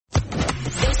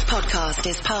podcast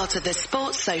is part of the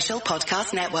Sports Social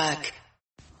Podcast Network.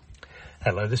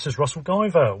 Hello, this is Russell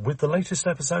Guyver with the latest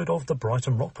episode of the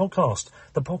Brighton Rock Podcast,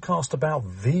 the podcast about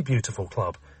the beautiful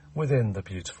club within the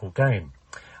beautiful game.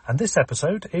 And this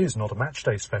episode is not a match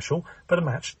day special, but a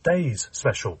match days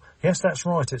special. Yes, that's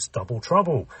right, it's double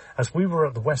trouble, as we were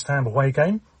at the West Ham away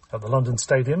game at the London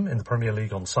Stadium in the Premier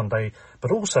League on Sunday, but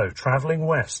also travelling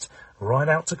west, right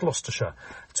out to Gloucestershire,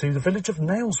 to the village of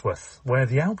Nailsworth, where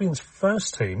the Albion's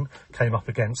first team came up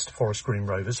against Forest Green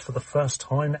Rovers for the first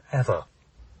time ever.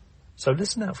 So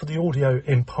listen out for the audio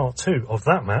in part 2 of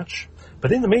that match.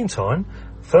 But in the meantime,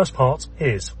 first part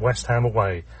is West Ham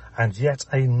away, and yet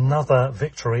another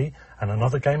victory and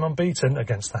another game unbeaten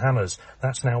against the Hammers.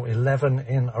 That's now 11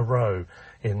 in a row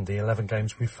in the 11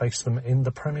 games we've faced them in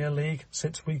the Premier League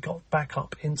since we got back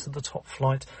up into the top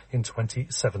flight in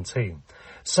 2017.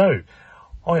 So,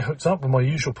 I hooked up with my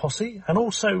usual posse and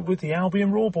also with the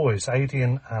Albion Raw Boys, Adi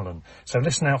and Alan. So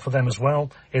listen out for them as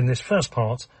well in this first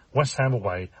part, West Ham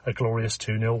away, a glorious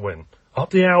 2-0 win.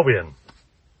 Up the Albion!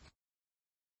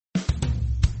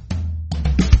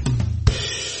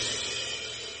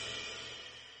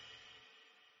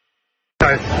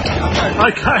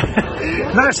 Okay,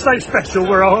 match day special,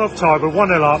 we're at half time, we're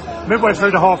 1-0 up, midway through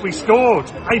the half we scored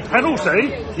a penalty,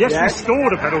 yes. We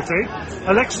scored a penalty,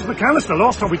 Alexis McAllister,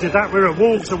 last time we did that we were at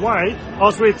Wolves away, I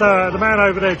was with the man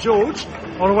over there George,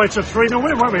 on the way to a 3-0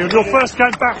 win, weren't we, your first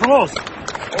game back from Oz.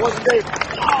 It was indeed,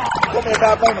 got me a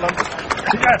bad moment,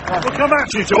 yeah, we'll come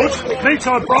at you, George.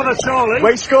 Meantime, brother Charlie.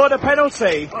 We scored a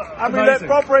penalty, and we looked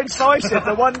proper incisive.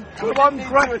 The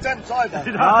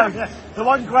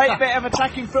one great bit of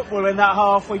attacking football in that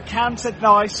half. We countered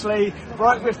nicely,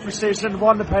 broke with precision,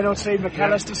 won the penalty.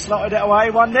 McAllister slotted it away,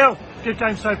 1-0. Good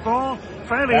game so far.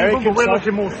 Fairly even, but we're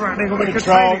looking more threatening and we're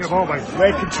containing them, aren't we?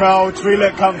 We're controlled, we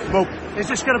look comfortable. Is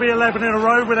this going to be 11 in a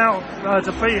row without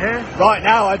defeat here? Right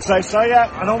now, I'd say so,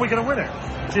 yeah. And are we going to win it?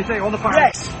 Do you think on the back?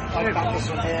 Yes. I'd back this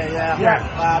one here,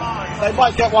 yeah. They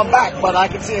might get one back, but I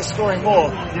can see us scoring more.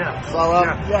 Yeah. So,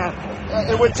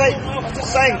 it would take, I'm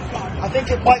just saying, I think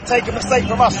it might take a mistake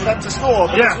from us for them to score,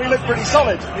 because we look pretty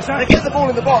solid. Exactly. They get the ball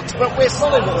in the box, but we're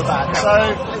solid at the back,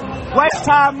 so West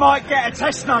Ham might get a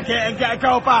test nugget and get a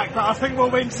goal back, but I think we'll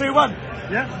win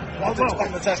 2-1. Yeah. I'll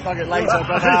explain the test nugget later,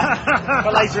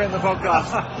 but later in the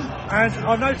podcast. And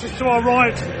I noticed to our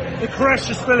right, the creche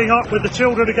is filling up with the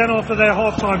children again after their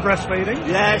half-time breastfeeding.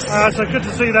 Yes. So good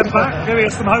to see them back, giving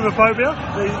us some homophobia.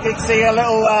 We did see a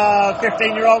little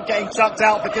 15-year-old getting chucked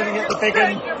out for giving it the big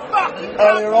one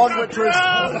earlier on, which was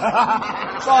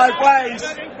sideways.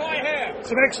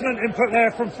 Some excellent input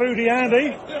there from Foodie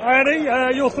Andy.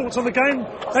 Andy, your thoughts on the game?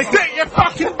 Stick your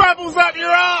fucking bubbles up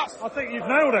your ass! I think you've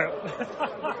nailed it.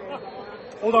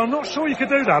 Although I'm not sure you could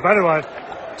do that, but anyway.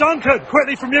 Duncan,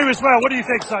 quickly from you as well, what do you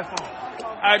think so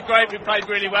far? Great, we played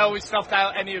really well. We stuffed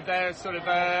out any of their sort of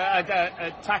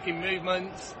attacking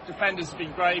movements. Defenders have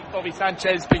been great. Bobby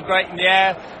Sanchez has been great in the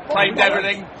air. Claimed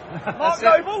everything. Mark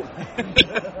Noble?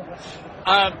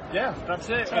 That's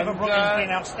it. Trevor Brooking's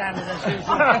been outstanding as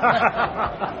usual.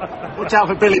 Watch out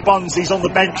for Billy Bonds, he's on the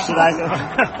bench today.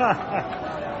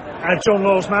 And John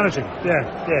Laws managing,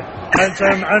 yeah.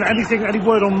 And any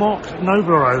word on Mark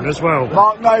Noblerone as well?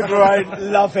 Mark Noblerone,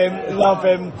 love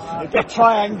him. A bit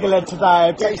triangular today,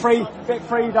 a bit free,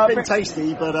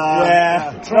 tasty, but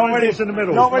triangles in the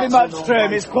middle. Not really much to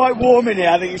him. It's quite warm in here.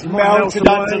 I think it's melted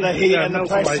under the heat and the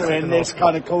pressure in this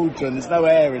kind of cauldron. There's no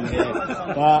air in here,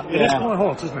 but it is quite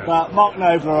hot, isn't it? But Mark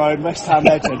Noblerone, West Ham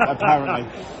legend, apparently.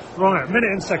 Right,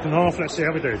 minute in second half. Let's see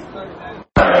how we do.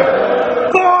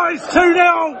 Boys,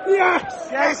 2-0! Yes!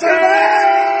 Yes,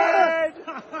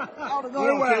 out of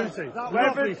nowhere.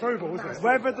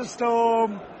 Weathered the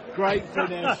storm. Great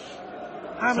finish.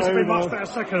 Hammer's been much better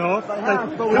second half. But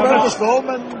we weathered the storm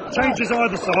and changes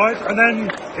either side, and then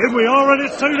here we are, and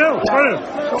it's 2-0. Brilliant.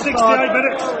 68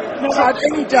 minutes. Not had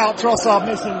any doubt Trossard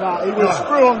missing that. He was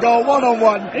through on goal,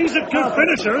 one-on-one. He's a good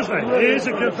finisher, isn't he? He is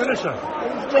a good finisher.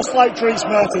 Just like Dries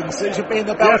Mertens, he should be in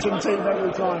the Belgian team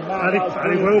every time. And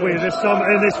he will be this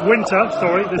winter.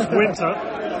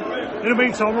 In the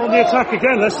meantime, we're on the attack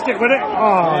again. Let's stick with it.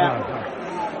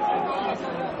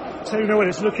 2-0,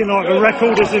 it's looking like the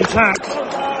record is intact.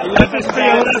 Let this be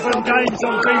 11 games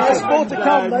unbeaten. There's more to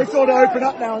come. They've got to open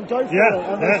up now and go for it.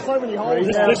 And there's so many holes.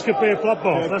 This could be a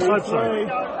bloodbath. Let's hope so.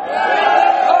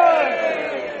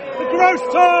 The gross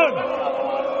turn!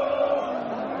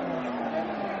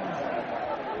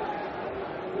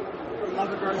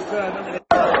 Love a gross turn.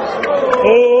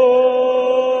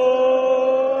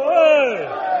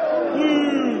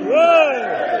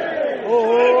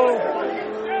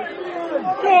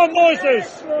 Go on, Moises!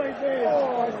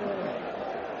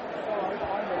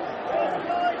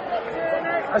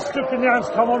 Has Stupinian's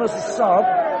come on as a sub?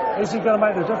 Is he going to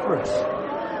make the difference?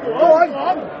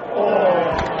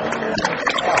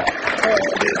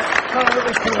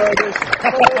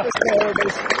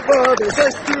 Purvis,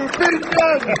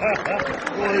 Estupinian!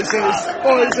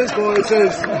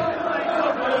 Voices.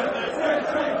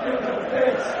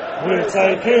 We're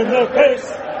taking the piss!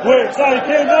 We're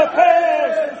taking the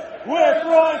piss! We're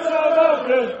Brighton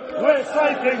Albion! We're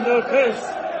taking the piss!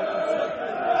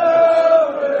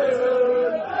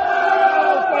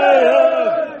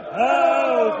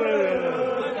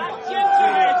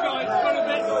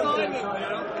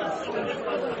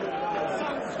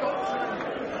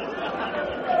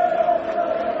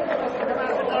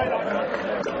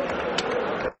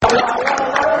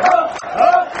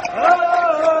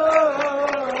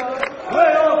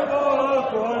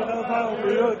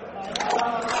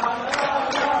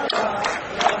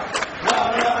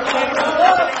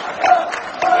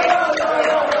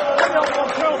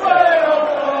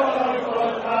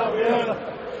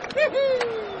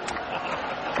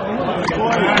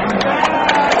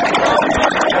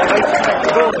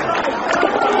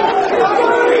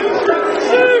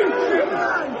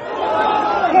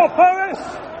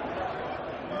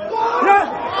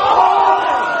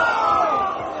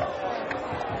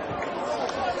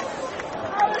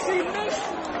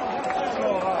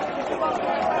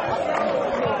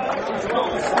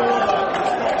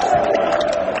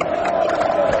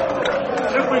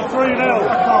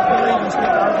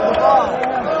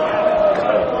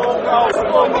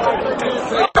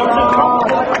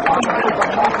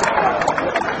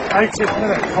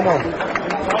 Come on.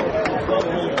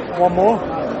 One more.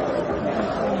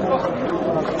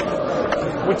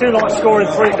 We do like scoring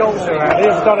 3 goals here, Andy.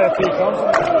 We've done it a few times.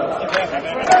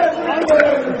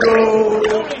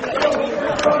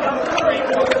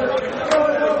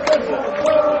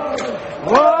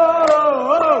 Whoa!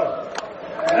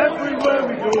 Everywhere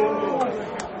we go.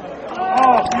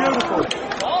 Oh, beautiful.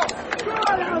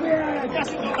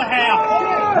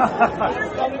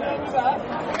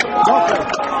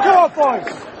 Go on, boys!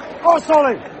 Oh,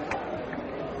 Solly!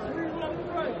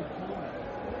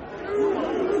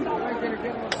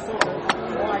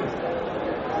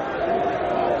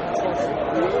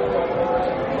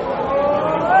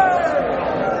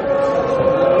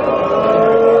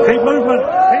 Keep movement!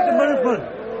 Keep the movement!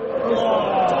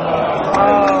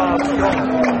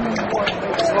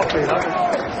 Sloppy, that.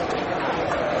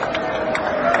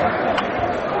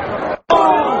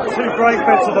 Two great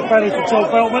bits of the belly for Joel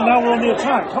Beltman. Now we're on the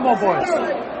attack. Come on, boys.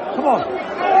 Come on.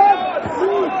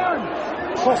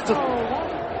 Cross to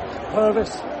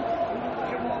Purvis.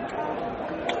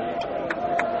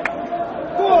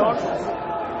 Cross.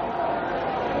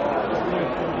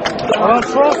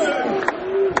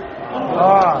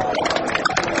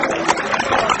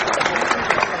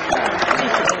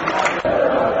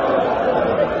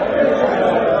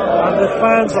 And the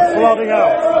fans are flooding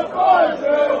out.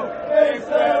 Is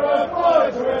there a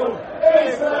fire drill?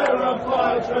 Is there a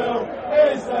fire drill?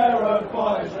 Is there a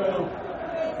fire drill?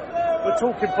 We're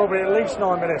talking probably at least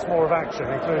 9 minutes more of action,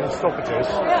 including stoppages.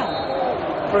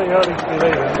 Pretty early to be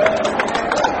leaving.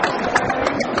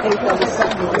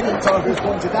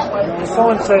 The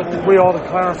sign said, "We are the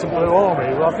Claret and Blue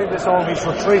Army." Well, I think this army's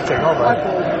retreating, aren't they?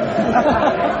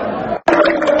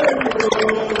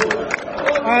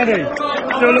 Andy,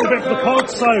 do a little bit for the pod.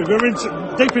 So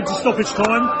we're deep into stoppage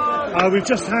time. We've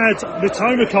just had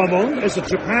Mitoma come on. There's a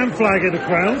Japan flag in the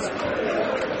crowd.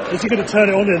 Is he going to turn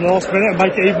it on in the last minute and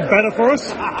make it even better for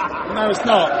us? No, it's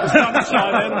not. The sun's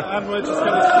shining and we're just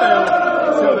going to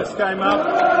seal this game up.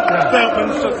 Yeah.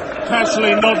 Beltman's just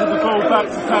casually nodded the ball back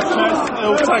to Sanchez.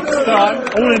 It'll take his time.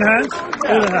 All in hand?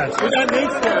 Yeah. All in hand. We don't need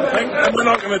to do anything, and we're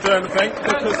not going to do anything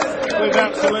because we've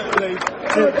absolutely...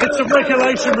 It's a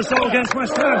regulation result against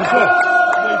West Ham as well.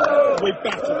 We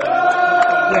battered them.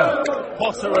 Yeah.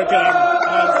 Potter again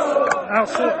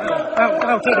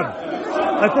outdid them.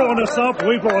 They brought on a sub,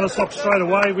 we brought on a sub straight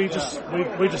away. We just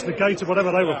negated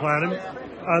whatever they were planning.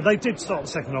 They did start the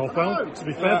second half well, to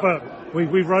be fair, but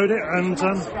we rode it, and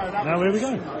now here we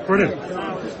go. Brilliant.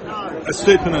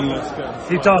 Estupinian looks good.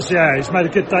 He does, yeah. He's made a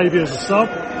good debut as a sub.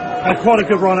 Had quite a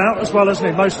good run out as well, hasn't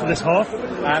he, most of this half.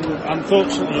 And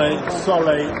unfortunately,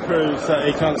 Solly proves that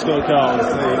he can't score goals.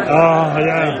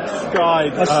 Yeah. He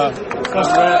skied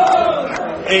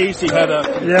easy header.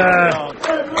 Yeah.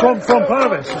 From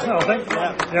Purvis, isn't it, I think?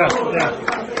 Yeah.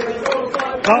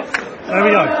 But, there we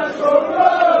go.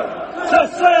 To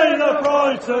see the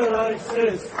Brighton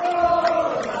races.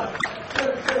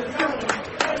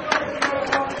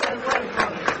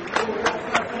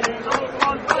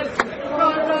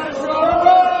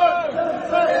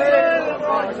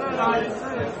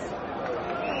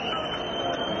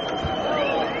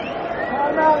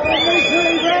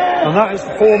 And that is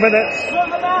 4 minutes.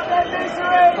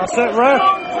 That's it, ref.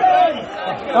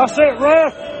 That's it,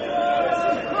 ref.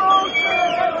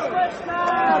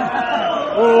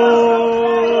 Oh.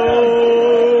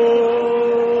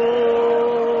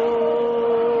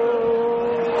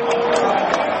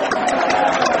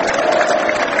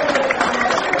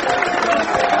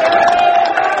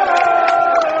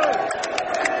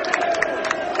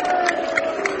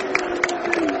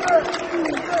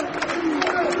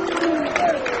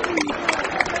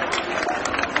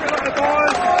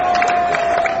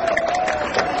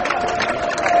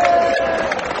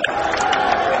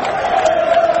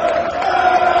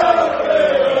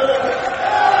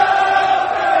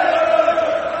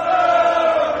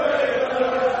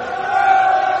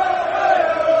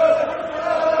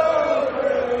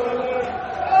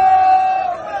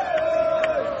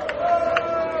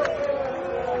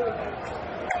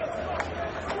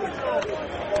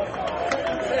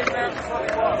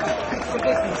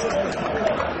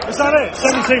 Is that it?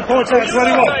 17 points out of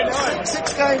 21.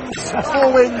 6 games,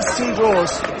 4 wins, 2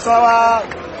 draws. So,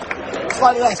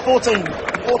 slightly less, 14.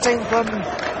 14 from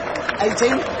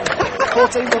 18.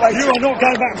 14 from 18. You are not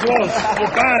going back to us.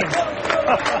 You're banned.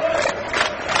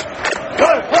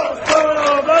 Go, Pops, coming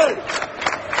on me!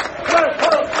 Go,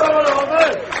 Pops, coming on me!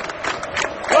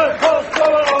 Go, Pops,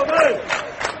 coming on me!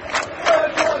 Go,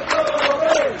 Pops, coming on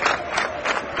me!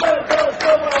 Go, Pops,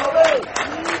 coming on me!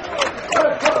 Go,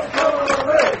 Pops, coming on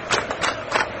me!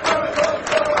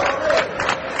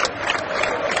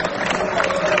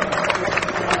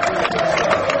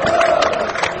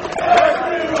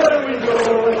 Everywhere we go,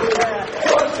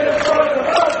 watch it from the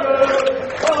background,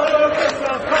 all over the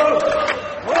South Coast.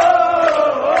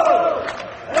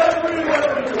 Everywhere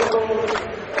we go,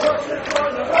 watch it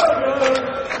from the background,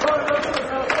 all over the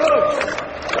South Coast.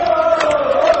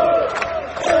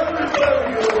 Everywhere we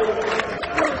go,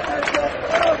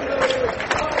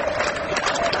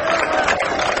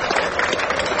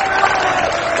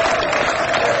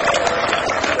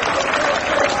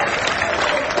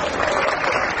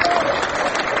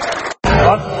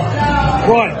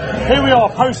 Right, here we are,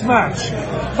 post-match.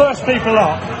 First people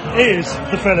up is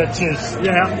the Phillipses.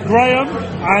 Yeah. Graham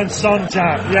and son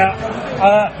Jack.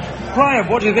 Yeah. Graham,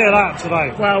 what do you think of that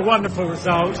today? Well, wonderful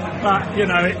result, but you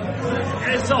know,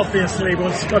 it's obviously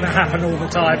what's going to happen all the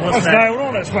time, wasn't That's it? nailed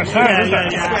on, it's West Ham, isn't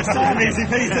it? Yeah. West Ham, easy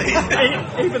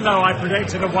peasy. Even though I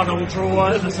predicted a 1-1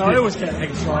 draw, so I always get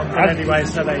things wrong. But anyway,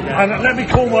 so there you go. And let me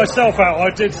call myself out, I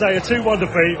did say a 2-1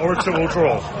 defeat or a 2-2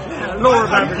 draw. Law of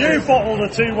averages. You bottled a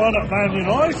 2-1 at Man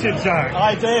United, Jack.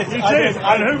 I did. You did.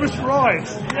 And who was right?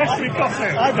 Yes, we got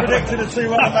it. I predicted a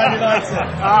 2-1 at Man United.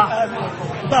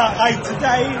 But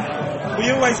today, we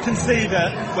always concede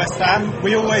at West Ham.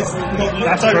 We always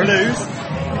don't lose.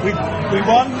 We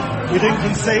won. We didn't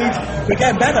concede. We're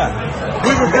getting better.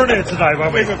 We were brilliant today,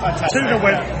 weren't we? We were fantastic. 2-0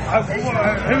 win.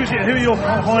 Who are your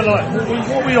highlights?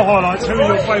 What were your highlights? Who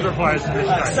are your favourite players in this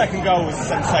game? Second goal was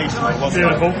sensational, wasn't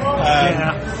Beautiful. it?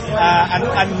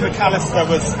 And McAllister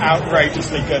was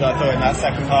outrageously good, I thought, in that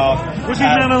second half. Was he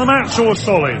man of the match or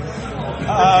Solly?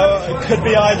 It could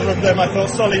be either of them. I thought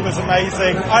Solly was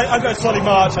amazing. I go Solly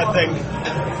March, I think.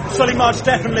 Solly March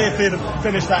definitely if he'd have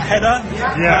finished that header.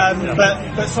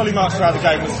 But Solly March throughout the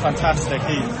game was fantastic.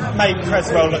 He made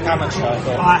Cresswell look amateur, I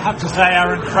thought. I have to say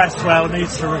Aaron Cresswell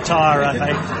needs to retire, I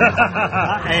think.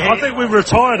 I think we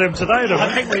retired him today, didn't we?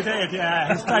 I think we did,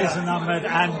 yeah. His days are numbered,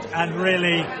 and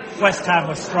really West Ham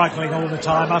was struggling all the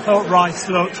time. I thought Rice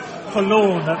looked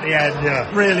forlorn at the end.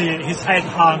 Yeah. Really, his head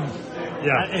hung.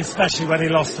 Yeah. Especially when he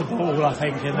lost the ball, I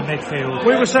think, in the midfield.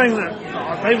 We were saying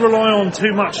that they rely on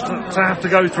too much to have to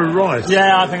go through Rice.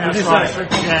 Yeah, I think that's right.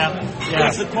 Yeah.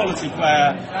 He's a quality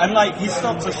player, and he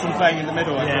stopped us from playing in the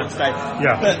middle, I thought today.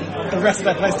 Yeah. But the rest of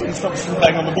their players didn't stop us from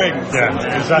playing on the wings. Yeah,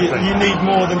 exactly. You need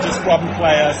more than just one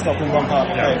player stopping one part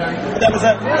of the game. But there was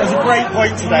a great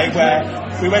point today where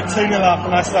we went 2-0 up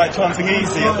and I started chanting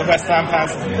easy at the West Ham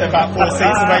fans about 4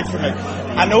 seats away from me.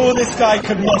 And all this guy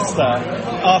could muster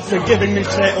after giving me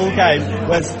shit all game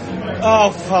was,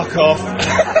 oh, fuck off. And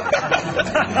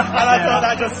I thought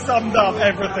that just summed up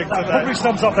everything today. Probably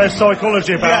sums up their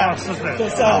psychology about us, doesn't it?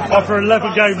 After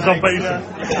 11 games unbeaten.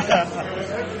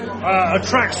 A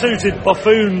track-suited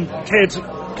buffoon kid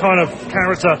kind of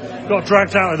character got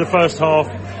dragged out in the first half.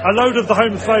 A load of the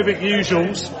homophobic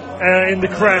usuals in the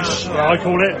crash, I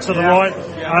call it, to the right.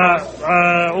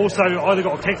 Also either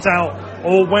got kicked out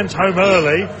or went home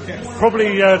early,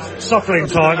 probably suckling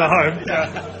time at home.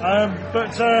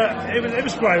 But it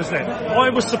was great, wasn't it? I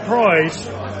was surprised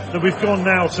that we've gone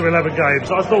now to 11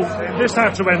 games. I thought this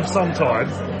had to end sometime.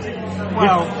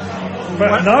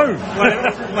 But no.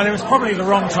 well, it was probably the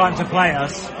wrong time to play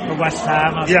us for West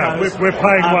Ham, I suppose. We're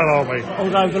playing well, aren't we?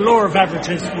 Although the law of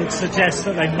averages would suggest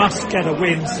that they must get a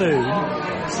win soon.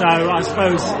 So I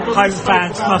suppose home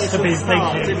fans must have been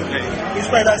thinking. You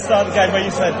spoke at the start of the game where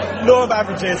you said, law of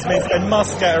averages means they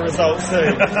must get a result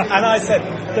soon. And I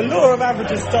said, the law of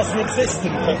averages doesn't exist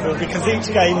in football because each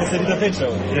game is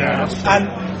individual. Yeah.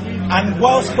 And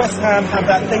whilst West Ham have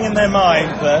that thing in their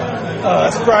mind that,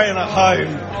 it's Graham at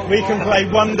home, we can play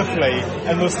wonderfully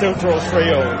and we'll still draw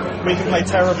 3-3. We can play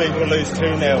terribly and we'll lose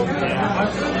 2-0.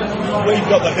 We've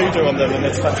got the hoodoo on them and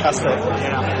it's fantastic.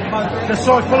 The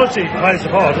psychology plays a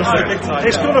part, doesn't it? Big time,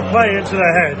 it's got to play into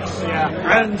their heads.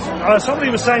 Yeah. And somebody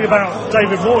was saying about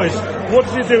David Moyes, what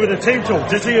did he do with the team talk?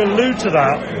 Did he allude to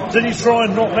that? Did he try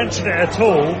and not mention it at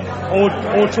all?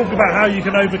 Or talk about how you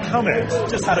can overcome it?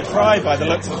 Just had a cry by the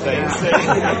looks of things.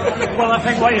 Well, I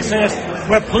think what you say is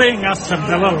we're playing us some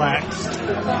Villa lax.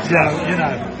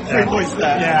 Yeah. 3 points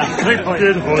there. Yeah, 3 points.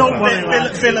 Beautiful. Don't worry,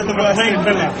 lads. Villa the worst. Playing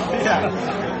Villa.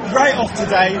 Yeah. Right off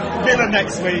today, Villa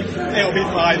next week, it'll be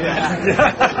fine.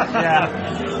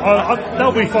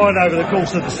 They'll be fine over the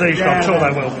course of the season, I'm sure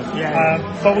they will.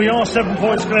 Yeah. But we are 7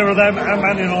 points clear of them and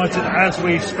Man United as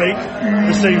we speak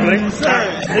this evening.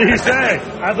 He's there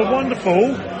at the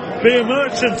wonderful Beer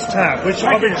Merchants tab, which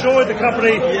I've enjoyed the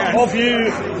company of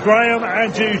you, Graham,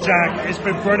 and you, Jack. It's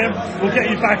been brilliant. We'll get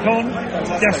you back on,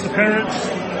 guest appearance,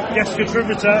 guest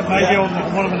contributor, maybe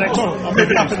on one of the next. I'm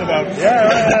moving up in the world.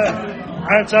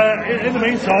 And in the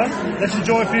meantime, let's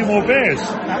enjoy a few more beers.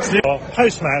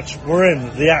 Post-match, we're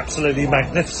in the absolutely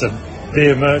magnificent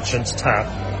Beer Merchants tab.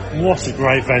 What a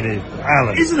great venue,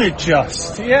 Alan. Isn't it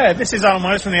just? Yeah, this is Alan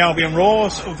Morris from the Albion Roar,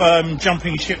 sort of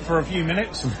jumping ship for a few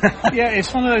minutes. Yeah,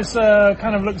 it's one of those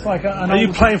kind of looks like an Are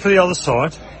you playing for the other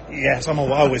side? Yes, I'm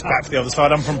always back for the other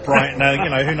side. I'm from Brighton,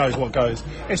 who knows what goes.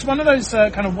 It's one of those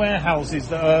kind of warehouses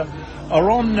that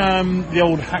are on the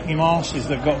old Hackney Marshes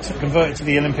that got converted to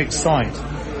the Olympic site.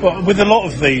 But with a lot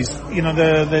of these,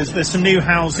 there's some new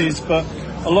houses, but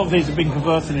a lot of these have been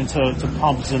converted into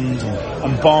pubs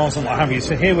and bars and what have you.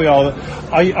 So here we are.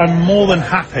 I'm more than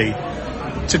happy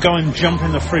to go and jump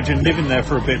in the fridge and live in there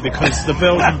for a bit because the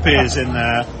Belgian beers in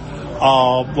there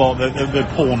are, well, they're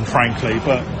porn, frankly.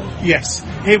 But yes,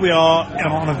 here we are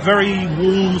on a very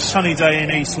warm, sunny day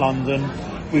in East London.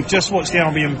 We've just watched the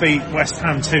Albion beat West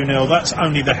Ham 2-0. That's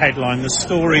only the headline. The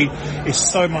story is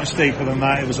so much deeper than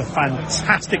that. It was a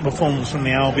fantastic performance from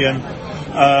the Albion.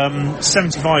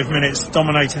 75 minutes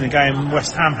dominating the game.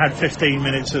 West Ham had 15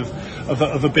 minutes of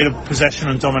a bit of possession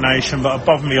and domination, but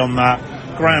above and beyond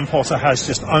that, Graham Potter has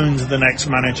just owned the next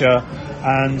manager.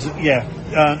 And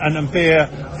and beer,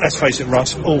 let's face it,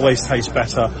 Russ, always tastes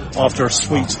better after a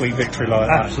sweet victory like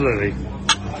that. Absolutely.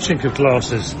 Chink of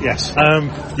glasses. Yes.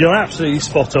 You're absolutely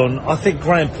spot on. I think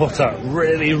Graham Potter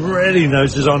really, really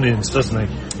knows his onions, doesn't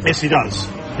he? Yes, he does.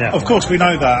 Yeah. Of course, we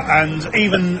know that, and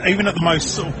even at the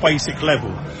most sort of basic level,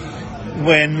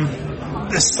 when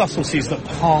there's subtleties that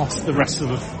pass the rest of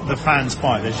the fans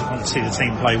by, they just want to see the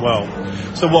team play well.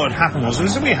 So what had happened was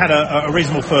we had a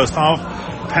reasonable first half.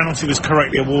 Penalty was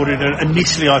correctly awarded.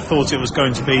 Initially, I thought it was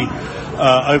going to be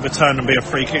overturned and be a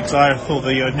free kick. So I thought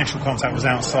the initial contact was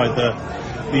outside the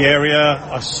area.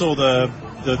 I saw the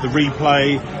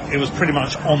replay. It was pretty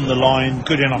much on the line,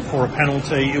 good enough for a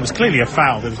penalty. It was clearly a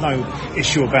foul. There was no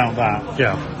issue about that.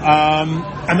 Yeah.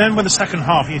 And then with the second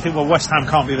half, you think, well, West Ham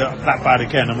can't be that bad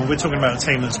again. I mean, we're talking about a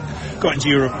team that's got into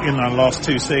Europe in the last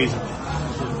 2 seasons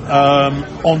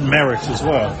on merit as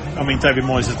well. I mean, David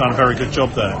Moyes has done a very good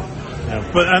job there. Yeah.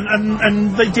 But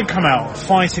and they did come out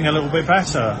fighting a little bit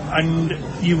better, and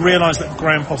you realise that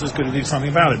Graham Potter's going to do something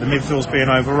about it. The midfield's being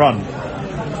overrun.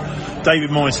 David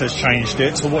Moyes has changed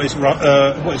it. So what is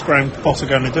Graham Potter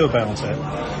going to do about it?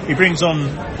 He brings on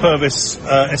Purvis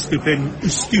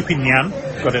Estupinian.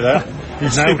 Got it there.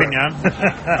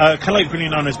 Estupinian. Colloquially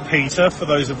known as Peter for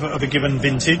those of a given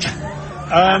vintage.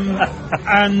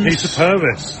 And he's a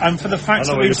Purvis. And for the fact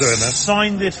that we've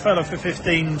signed this fella for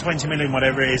 15, 20 million,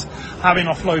 whatever it is, having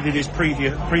offloaded his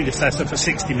predecessor for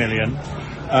 60 million,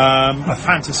 a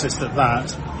fantasist at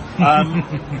that.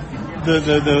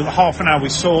 The half an hour we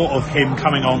saw of him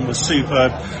coming on was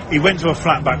superb. He went to a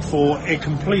flat back four. It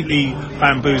completely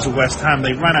bamboozled West Ham.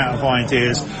 They ran out of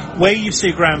ideas. Where you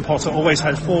see Graham Potter always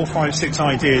had 4, 5, 6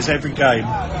 ideas every game,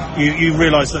 you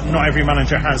realise that not every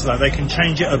manager has that. They can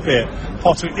change it a bit.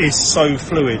 Potter is so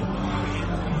fluid.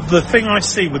 The thing I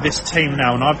see with this team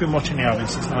now, and I've been watching the Albion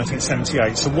since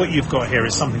 1978, so what you've got here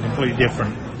is something completely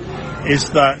different, is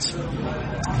that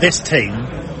this team,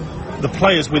 the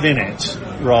players within it,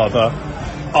 rather,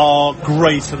 are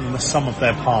greater than the sum of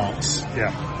their parts.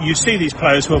 Yeah. You see these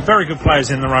players who are very good players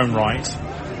in their own right.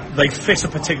 They fit a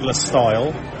particular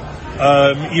style.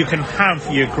 You can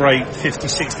have your great 50,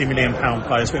 60 million pound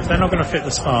players, but if they're not going to fit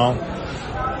the style,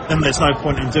 then there's no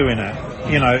point in doing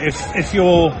it. You know, if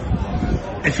your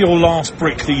last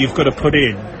brick that you've got to put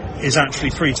in is actually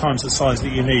 3 times the size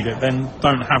that you need it, then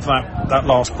don't have that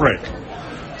last brick.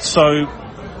 So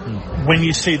when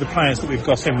you see the players that we've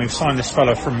got in, we've signed this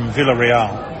fellow from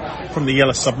Villarreal, from the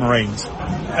Yellow Submarines,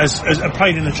 as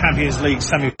played in the Champions League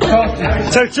semi.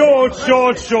 So George,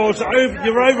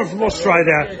 you're over from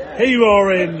Australia. Here you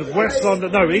are in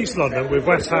East London with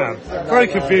West Ham. Very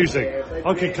confusing.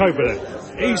 I can cope with it.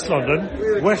 East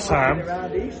London, West Ham,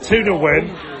 2-0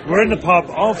 win. We're in the pub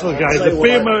after the game. The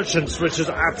Beer Merchants, which is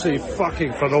absolutely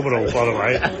fucking phenomenal, by the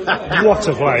way. What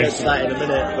a place. That in a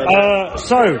minute,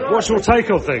 so, what's your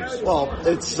take on things? well,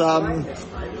 it's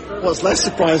what's less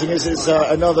surprising is it's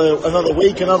another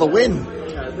week, another win.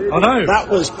 I know. That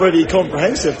was pretty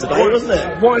comprehensive today, wasn't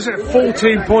it? What is it,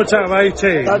 14 points out of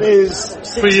 18? That is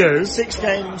For you? 6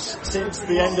 games since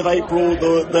the end of April.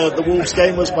 The Wolves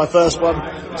game was my first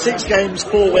one. 6 games,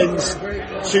 4 wins,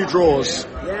 2 draws,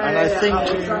 and I think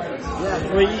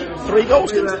 3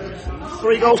 goals.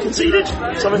 3 goals conceded.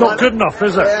 Something Not like good that. enough,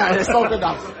 is it? Yeah, it's not good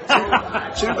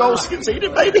enough. 2 goals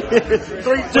conceded, maybe.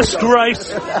 3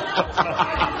 Disgrace.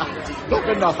 Not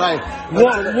good enough, eh?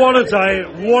 What a day,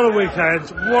 what a weekend,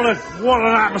 what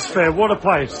an atmosphere, what a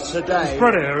place. Today, It's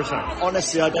brilliant here, isn't it?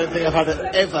 honestly, I don't think I've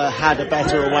ever had a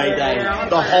better away day.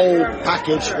 The whole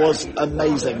package was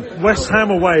amazing. West Ham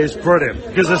away is brilliant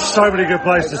because there's so many good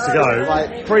places to go.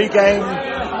 Like pre-game,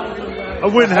 A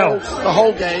win helps. the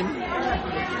whole game.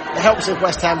 It helps if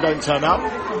West Ham don't turn up.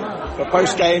 But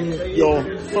post-game,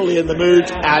 you're fully in the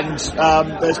mood, and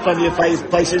there's plenty of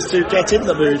places to get in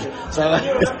the mood. So,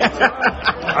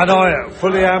 And I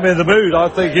fully am in the mood. I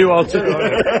think you are too.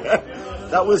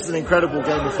 that was an incredible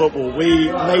game of football.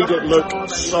 We made it look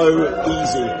so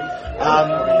easy.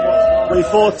 We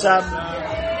thought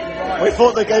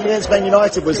the game against Man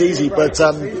United was easy, but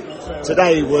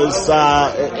today was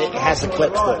it has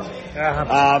eclipsed it.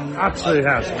 Absolutely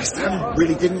has. West Ham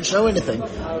really didn't show anything,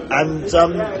 and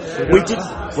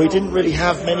we didn't really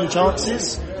have many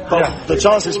chances. But the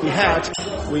chances we had,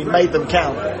 we made them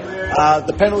count.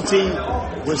 The penalty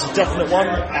was a definite one,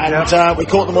 and we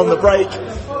caught them on the break.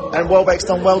 And Welbeck's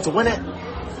done well to win it.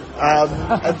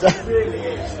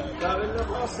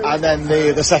 And then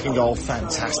the second goal,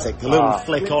 fantastic. The little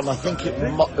flick on, I think it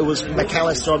was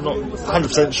McAllister, I'm not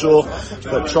 100% sure,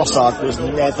 but Trossard was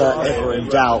never ever in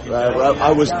doubt.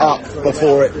 I was up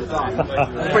before it.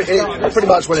 Pretty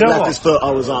much when it left his foot,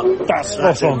 I was up. That's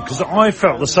spot on, because I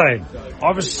felt the same.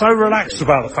 I was so relaxed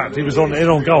about the fact he was in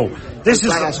on goal. This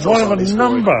is one of a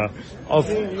number of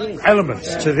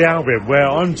elements to the Albion where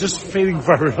I'm just feeling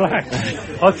very relaxed.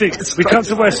 I think we come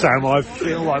to West Ham, I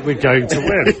feel like we're going to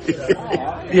win.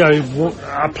 You know,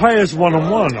 our players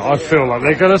one-on-one, I feel like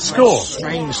they're going to score.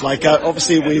 Strange, like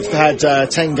obviously we've had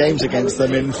 10 games against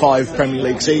them in 5 Premier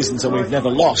League seasons and we've never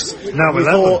lost. Now we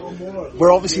 11. thought,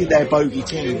 we're obviously their bogey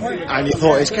team, and you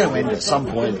thought it's going to end at some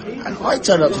point. And I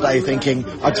turned up today thinking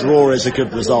a draw is a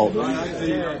good result.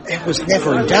 It was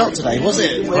never in doubt today, was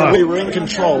it? No. We were in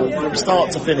control from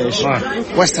start to finish. No.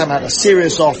 West Ham had a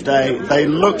serious off day. They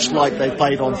looked like they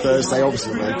played on Thursday,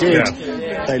 obviously they did.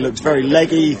 Yeah. They looked very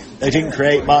leggy. They didn't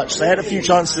create much. They had a few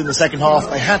chances in the second half.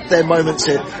 They had their moments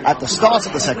at the start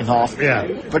of the second half,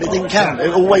 but it didn't count.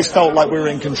 It always felt like we were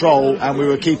in control and we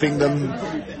were keeping them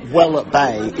well at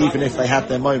bay, even if they had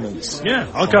their moments. Yeah,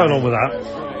 I'll go along with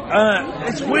that.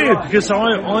 It's weird because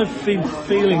I've been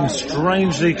feeling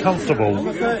strangely comfortable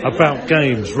about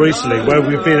games recently where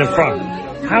we've been in front.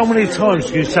 How many times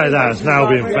can you say that as now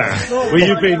being fair? Where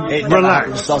you've been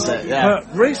relaxed? Does it? Yeah.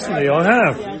 But recently I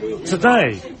have.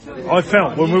 Today, I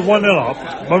felt when we got 1-0 up,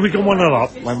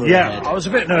 I was a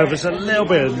bit nervous, a little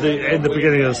bit in the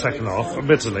beginning of the second half,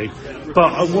 admittedly, but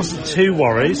I wasn't too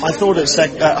worried. I thought at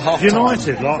half-time.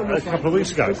 United, like a couple of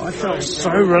weeks ago, I felt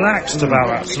so relaxed about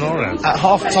that scenario. At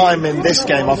half-time in this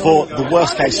game, I thought the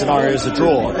worst-case scenario is a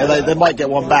draw. They might get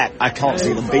one back. I can't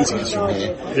see them beating us from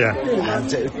here. Yeah.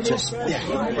 And it just,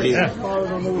 brilliant.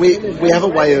 We have a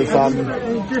way of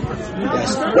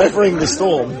weathering the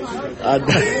storm.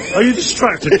 Are you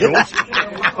distracted, George?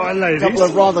 By ladies? A couple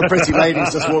of rather pretty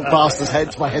ladies just walked past us,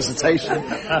 hence my hesitation.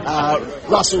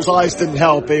 Russell's eyes didn't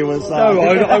help. He was... No,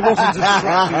 I wasn't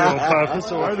distracting you on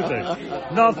purpose or anything.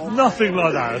 Nothing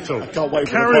like that at all. I can't wait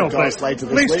for Carry the on, podcast please. later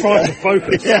this Please week. try to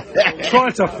focus. Try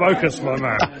to focus, my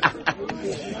man.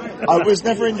 I was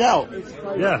never in doubt.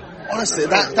 Yeah. honestly,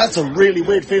 that's a really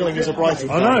weird feeling as a Brighton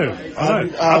fan. I know.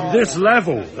 At this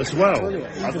level as well.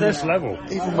 At this level.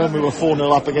 Even when we were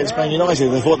 4-0 up against Man United,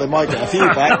 they thought they might get a few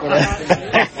back.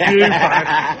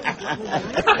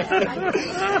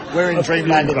 We're in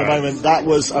dreamland at the moment. That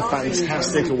was a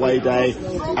fantastic away day,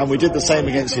 and we did the same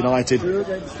against United.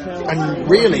 And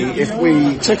really, if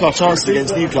we took our chances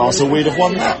against Newcastle, we'd have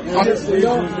won that.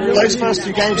 Those first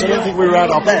 2 games, I don't think we were at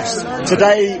our best.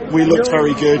 Today, we looked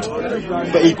very good,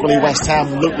 but equally West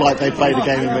Ham looked like they played a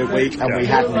game in midweek, and we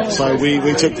hadn't. So we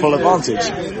took full advantage.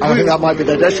 And I think that might be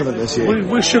their detriment this year.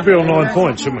 We should be on 9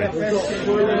 points, shouldn't we?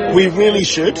 We really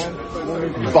should.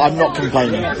 But I'm not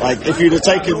complaining. Like, if you'd have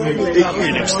taken,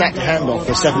 stacked the hand off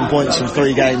for 7 points from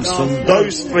 3 games from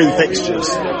those 3 fixtures.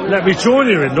 Let me join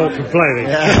you in not complaining.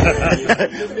 Yeah.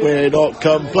 We're not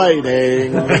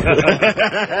complaining.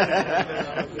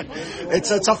 It's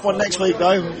a tough one next week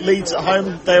though. Leeds at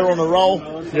home, they're on a roll.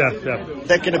 Yeah.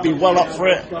 They're going to be well up for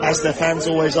it, as their fans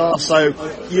always are. So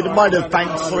you might have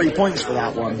banked 3 points for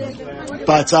that one.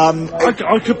 But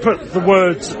I could put the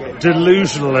words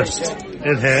delusionalist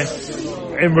in here.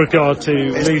 In regard to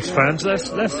Leeds fans,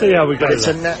 let's see how we go. It's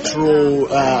a natural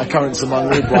occurrence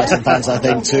among all Brighton fans, I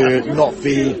think, to not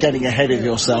be getting ahead of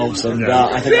yourselves, and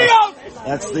I think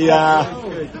that's the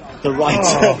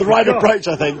right approach,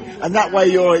 I think. And that way,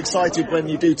 you're excited when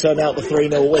you do turn out the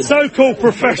 3-0 win. So-called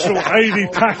professional Amy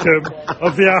Packham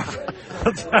of the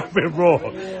Albion Roar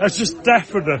has just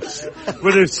deafened us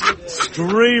with his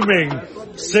screaming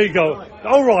seagull.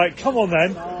 All right, come on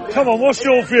then, come on. What's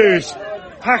your views,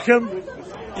 Packham?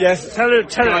 Yes. Tell it.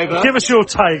 Give us your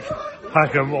take,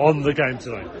 Packham, on the game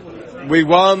today. We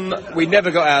won. We never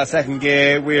got out of second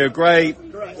gear. We were great.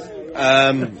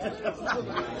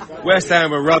 West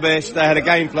Ham were rubbish. They had a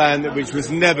game plan which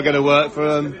was never going to work for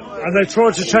them. And they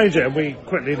tried to change it, and we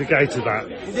quickly negated that.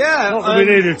 Yeah. Not that we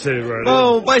needed to, really.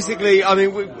 Well, basically, I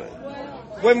mean,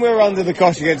 when we were under the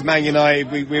cosh against Man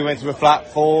United, we went to a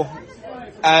flat 4,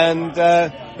 and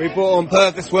we brought on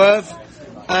Perth the Swerve,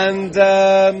 and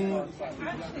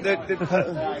I've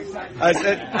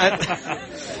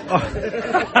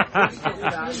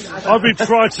been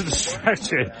trying to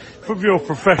distract you from your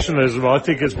professionalism. I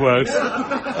think it's worked.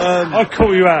 I've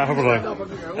caught you out, haven't I?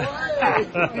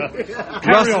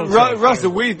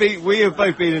 Russell, we have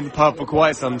both been in the pub for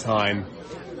quite some time,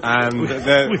 and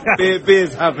the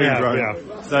beers have been drunk.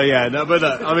 So I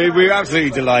mean, we were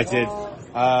absolutely delighted.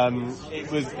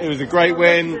 It was a great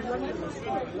win,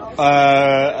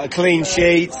 a clean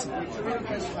sheet.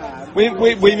 We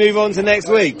move on to next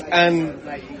week, and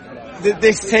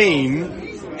this team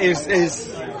is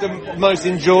the most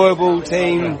enjoyable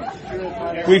team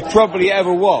we've probably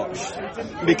ever watched,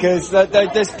 because they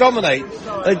just dominate.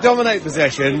 They dominate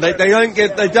possession. They don't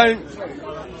give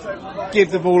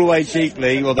the ball away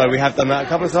cheaply, although we have done that a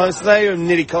couple of times today and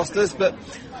nearly cost us. But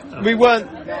we weren't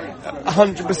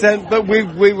 100%, but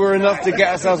we were enough to get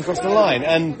ourselves across the line,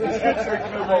 and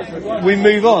we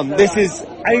move on. This is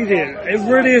Aidan, it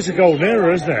really is a golden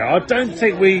era, isn't it? I don't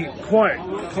think we quite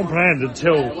comprehend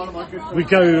until we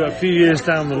go a few years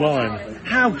down the line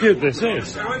how good this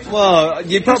is. Well,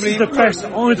 you probably this is the best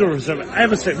Idlers I've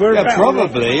ever seen. We're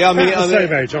probably. I mean, the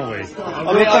same age, aren't we?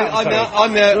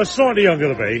 We're slightly younger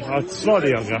than me. I'm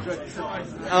slightly younger.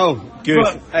 Oh,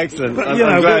 good, excellent.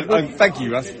 I'm glad. Thank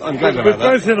you, Russ. I'm glad about that.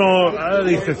 We're both in our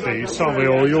early 50s, aren't we?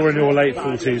 Or you're in your late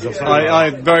 40s or something.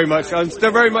 I'm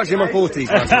still very much in my 40s.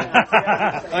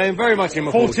 I am very much in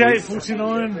my 48, 40s.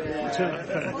 49?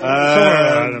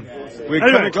 We're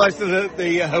coming close to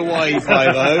the Hawaii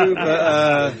 5-0,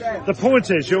 but the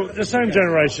point is, you're the same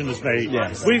generation as me.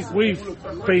 Yes. We've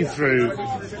been through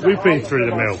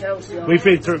the mill. We've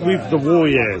been through the war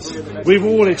years. We've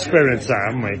all experienced that,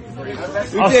 haven't we?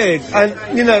 We did, and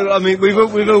I mean, we've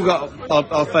all got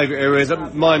our favourite eras.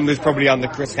 Mine was probably under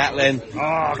Chris Catlin.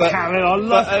 Catlin, I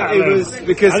love Catlin. It was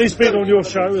because, and he's been on your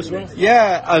show as well.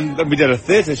 Yeah, and we did a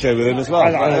theatre show with him as well.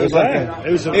 I was there.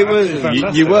 It was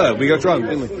fantastic. You were. We got drunk,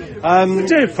 didn't we? We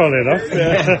did, funny enough.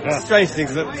 Yeah. Strange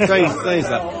things.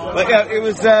 But yeah, it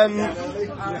was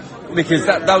because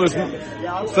that was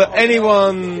for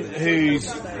anyone who's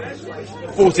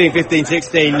 14, 15,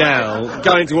 16 now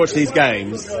going to watch these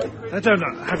games. I don't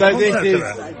know.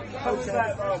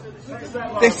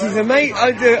 This is amazing.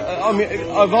 I mean, if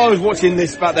I was watching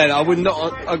this back then, I would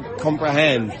not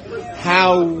comprehend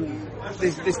how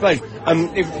this plays.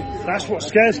 That's what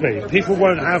scares me. People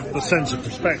won't have the sense of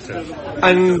perspective.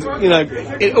 And,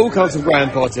 it all comes from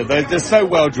Graham Potter. They're so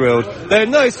well drilled. There are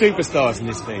no superstars in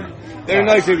this team. There are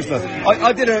no superstars.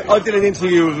 I did an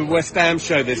interview with the West Ham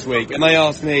show this week, and they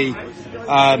asked me,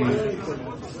 well,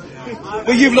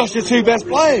 you've lost your 2 best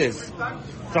players.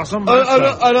 Doesn't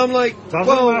matter. And I'm like,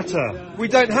 Doesn't matter. We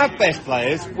don't have best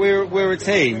players. We're a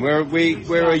team. We're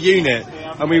a unit,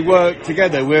 and we work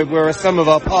together. We're a sum of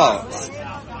our parts,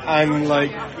 and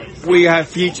like we have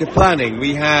future planning.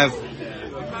 We have.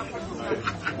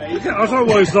 I don't know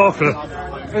what he's laughing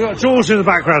at. We've got George in the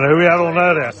background who we had on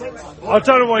earlier. I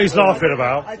don't know what he's laughing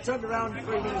about. I turned around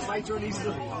 3 minutes later and he's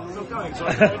still going. So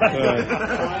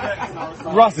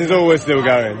Russ is always still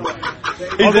going.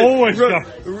 Always going.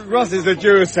 Russ is the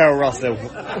Duracell Russell.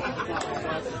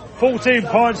 14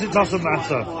 pints, it doesn't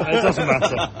matter. It doesn't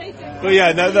matter. But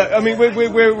yeah, no, I mean,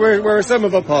 we're a sum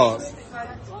of our parts.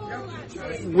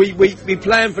 We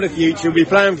plan for the future. We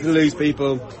plan to lose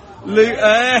people.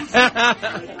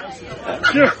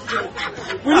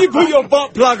 Will you put your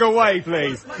butt plug away,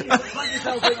 please?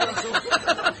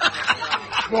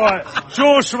 Right,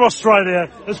 George from Australia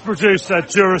has produced a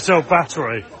Duracell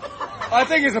battery. I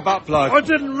think it's a butt plug. I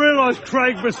didn't realise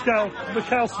Craig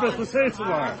Michael Smith was here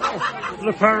tonight. But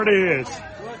apparently he is.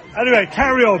 Anyway,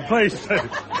 carry on, please do.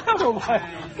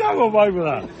 Go away with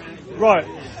that. Right.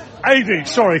 AD,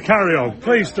 sorry, carry on.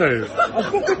 Please do.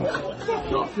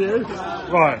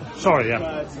 Right, sorry,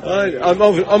 yeah. I'm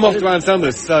off to Ann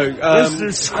Sanders, so... This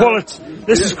is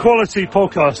quality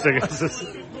podcasting.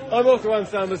 I'm off to Ann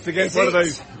Sanders to get one of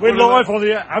those... We're live on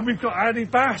the air, and we've got Andy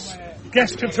Bass,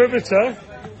 guest contributor.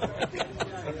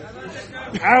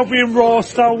 Albion Raw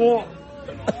Stalwart.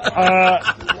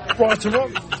 Brighton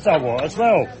Rock Stalwart as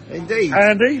well. indeed.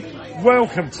 Andy,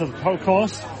 welcome to the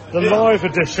podcast, the live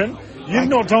edition. You've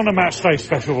not done a match day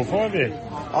special before, have you?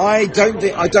 I don't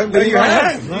believe I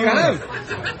have. You have.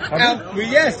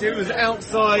 Yes, it was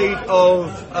outside of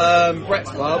Brett's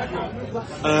Club.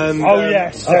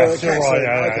 Yes, okay, you're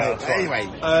right. okay. Anyway,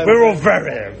 We're all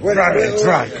very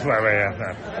drunk where we are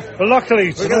now. But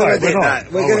luckily tonight we're not.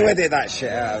 We're going to edit that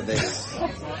shit out of this.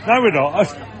 No, we're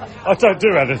not. I don't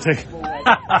do editing.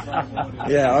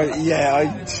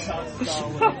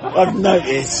 I've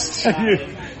noticed.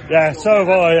 Yeah, so have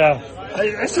I.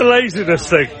 It's a laziness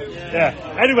thing. Yeah.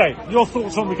 Anyway, your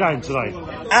thoughts on the game today?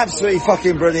 Absolutely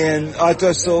fucking brilliant. I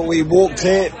just thought we walked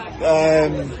it.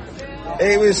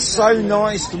 It was so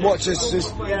nice to watch us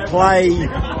just play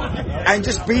and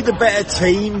just be the better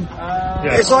team.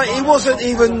 Yeah. It's like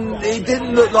it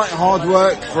didn't look like hard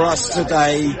work for us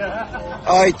today.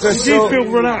 I just Did you feel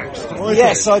relaxed?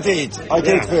 Yes, I did. I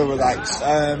did feel relaxed.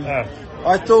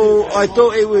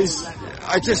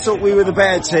 I just thought we were the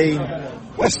better team.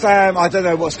 West Ham, I don't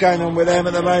know what's going on with them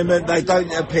at the moment. They don't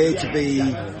appear to be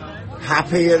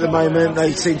happy at the moment.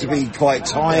 They seem to be quite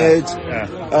tired.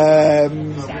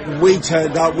 We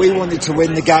turned up. We wanted to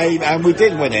win the game, and we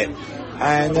did win it.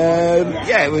 And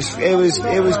it was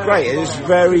great. It was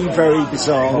very, very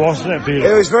bizarre. Wasn't it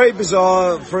beautiful? It was very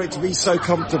bizarre for it to be so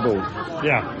comfortable.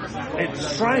 Yeah. It's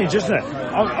strange, isn't it?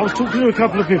 I was talking to a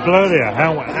couple of people earlier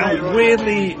how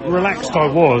weirdly relaxed I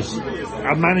was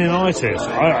at Man United.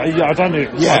 I don't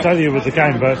know with the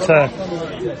game, but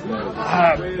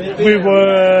we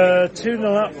were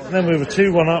 2-0 up, then we were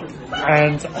 2-1 up,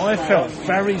 and I felt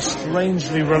very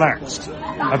strangely relaxed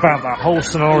about that whole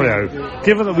scenario,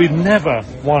 given that we'd never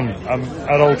won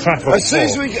at Old Trafford. As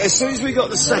soon as we got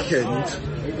the second,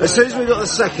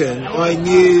 I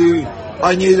knew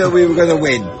that we were going to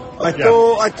win. I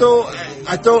thought a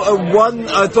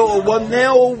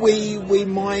 1-0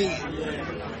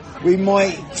 we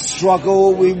might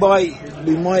struggle, we might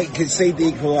concede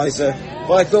the equaliser,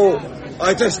 but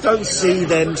I just don't see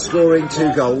them scoring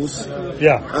 2 goals.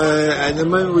 Yeah. And the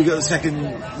moment we got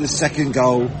the second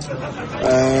goal,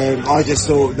 I just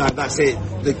thought, no, that's it.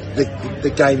 The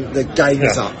game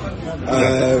is up.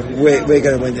 We're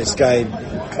going to win this game,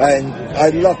 and I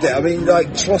loved it. I mean, like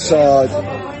Trossard,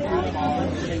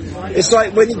 it's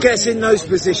like when he gets in those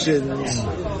positions,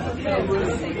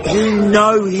 you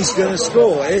know he's going to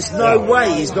score. There's no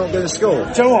way he's not going to score.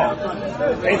 Do you know what?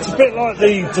 It's a bit like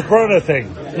the De Bruyne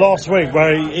thing last week,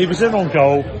 where he was in on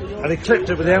goal and he clipped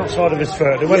it with the outside of his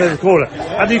foot and it went in the corner.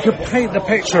 And you could paint the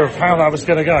picture of how that was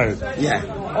going to go. Yeah.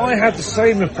 I had the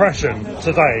same impression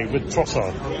today with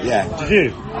Trossard. Yeah. Did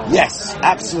you? Yes,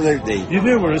 absolutely. You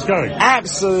knew where it was going.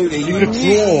 Absolutely. You could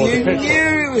draw the picture.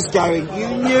 knew it was going. You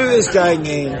knew it was going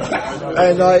in.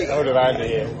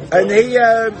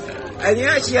 And he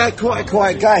actually had quite a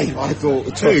quiet game, I thought,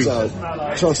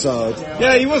 Trossard.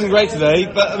 Yeah, he wasn't great today,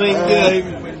 but I mean,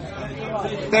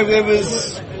 there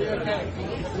was...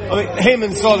 I mean, him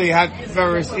and Solly had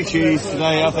various issues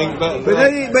today, I think, but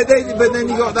then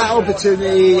he got that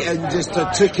opportunity and just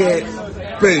took it.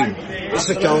 Boom! It's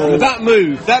a goal. That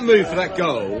move for that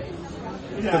goal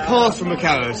the pass from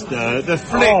McAllister, the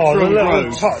flick the from little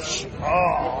Rose, touch.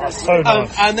 Oh, that's so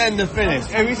nice. and then the finish.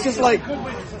 It was just like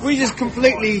we just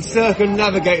completely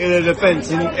circumnavigated the defence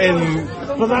in.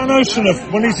 But that notion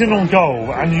of when he's in on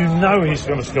goal and you know he's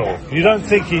going to score, you don't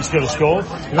think he's going to score.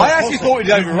 I actually thought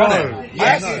he'd overrun it.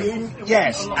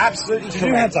 Yes, absolutely correct.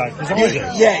 You had that, 'cause I did.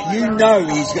 Yeah, you know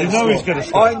he's going to score. He's going to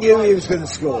score. I knew he was going to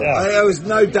score. Yeah. There was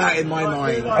no doubt in my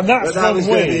mind And that's that was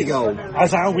when going to be we, a goal.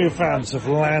 as Albion fans, have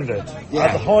landed at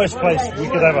Yeah. the highest place we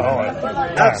could ever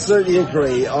hide. Absolutely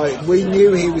agree. We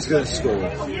knew he was going to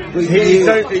score. We He's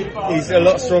knew. he's a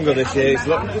lot stronger this year. He's a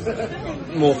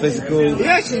lot more physical. He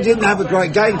actually didn't have a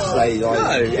great game today. No,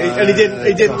 and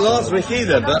he didn't last week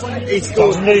either. But he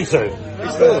scores. Doesn't need to.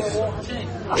 He scores.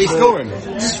 He's scoring.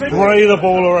 Spray the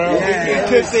ball around. It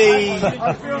could be.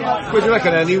 What do you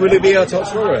reckon, Andy? Will he be our top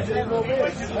scorer?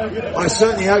 I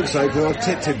certainly hope so, because I've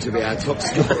tipped him to be our top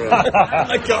scorer.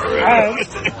 I can't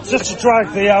remember. And just to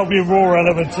drag the Albion Roar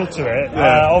element into it,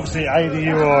 obviously, Adi,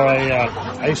 you are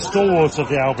a stalwart of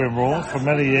the Albion Roar for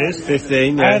many years.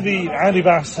 15, yeah. Andy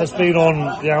Bass has been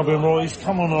on the Albion Roar. He's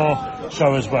come on our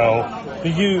show as well.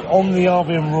 But you, on the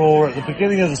Albion Roar, at the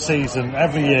beginning of the season,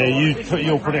 every year, you put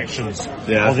your predictions on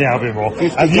the Albion Roar.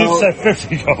 And you said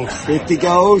 50 goals. 50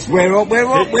 goals. We're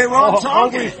on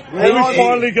target. Are we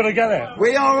finally going to get it?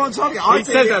 We are on target. He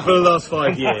said that for the last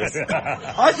 5 years.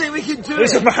 I think we can do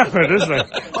It's it. a madman, isn't it?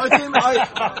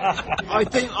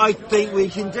 I think we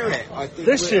can do it.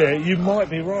 This year, you might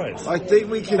be right. I think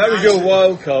we can. That was your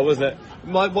wild card, wasn't it?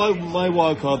 My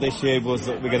wild card this year was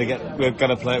that we're going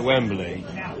to play at Wembley,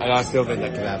 and I still think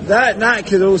that could happen. That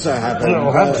could also happen.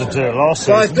 Well, Hampton did it last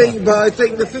But season. I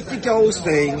think the 50 goals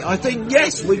thing. I think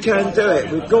yes, we can do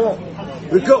it.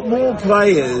 We've got more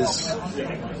players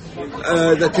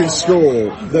that can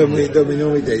score than we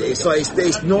normally do. It's like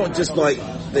it's not just like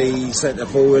the centre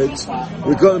forwards.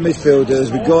 We've got the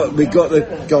midfielders. We've got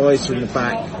the guys from the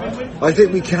back. I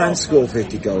think we can score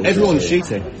 50 goals. Everyone's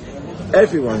shooting.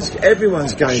 Everyone's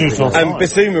going. Shoot on. And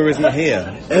Basuma isn't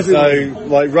here, Everyone. so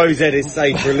like Rosette is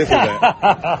safe for a little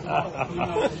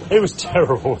bit. It was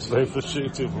terrible today for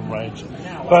shooting from range.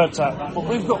 But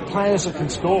we've got players that can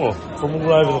score from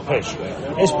all over the pitch.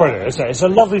 It's brilliant, isn't it? It's a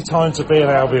lovely time to be an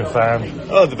Albion fan.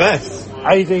 Oh, the best.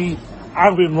 AD,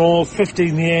 Albion Roar,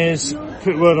 15 years.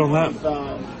 Quick word on that.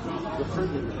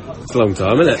 It's a long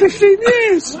time, isn't it? 15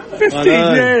 years! 15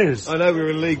 years! I know we were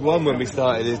in League One when we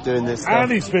started doing this stuff.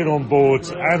 Andy's been on board,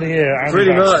 and here. Andy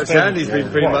Pretty Bass much. been- Andy's been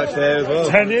pretty much there as well.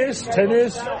 10 years? 10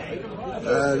 years?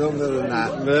 Longer than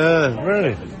that. Yeah.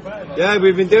 Really? Yeah,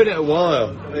 we've been doing it a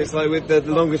while. It's like with the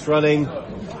longest running,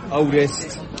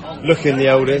 oldest, looking the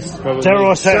oldest, probably. Dare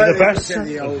I say the best?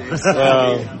 Certainly look at the oldest.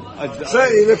 Well,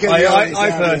 Certainly look at the oldest.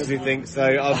 I personally think so.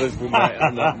 Others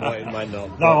might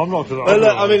not. No, I'm not. But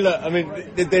look, I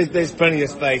mean, there's plenty of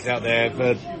space out there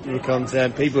for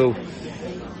content. People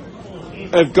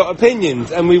have got opinions,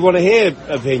 and we want to hear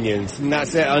opinions, and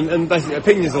that's it. And basically,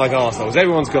 opinions are like arseholes.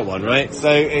 Everyone's got one, right?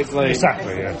 So it's like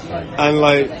Exactly, yeah. and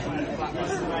like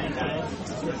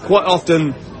quite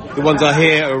often the ones I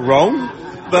hear are wrong.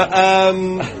 But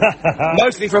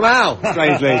mostly from Al,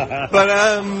 strangely. But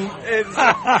it's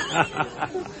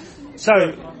So,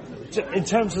 in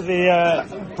terms of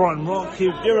the Brighton Rock,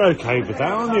 you're okay with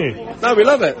that, aren't you? no, we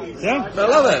love it. Yeah? I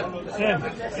love it.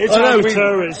 Yeah. It's I know,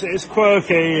 amateur, it's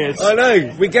quirky, it's... I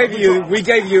know. We gave you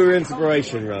your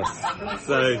inspiration, Russ.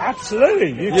 So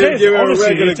Absolutely, you did. you were Honestly, a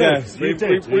regular you did. guest. You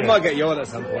did, We yeah. might get you on at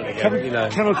some point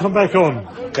again. Can I come back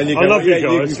on? Can you I come, love you yeah,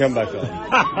 guys. You can come back on.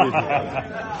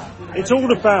 It's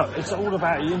all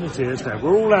about unity, isn't it?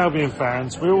 We're all Albion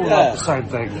fans. We all love the same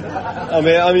thing. I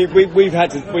mean, we've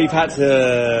had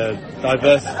to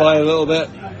diversify a little bit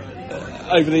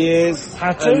over the years.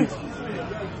 Had to?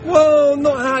 Well,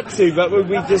 not had to, but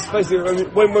we just basically, I mean,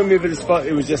 when we were the spot,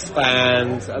 it was just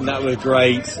fans, and that was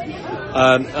great,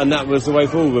 and that was the way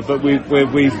forward. But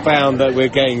we found that we're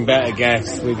getting better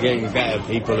guests, we're getting better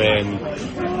people in.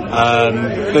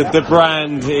 The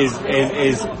brand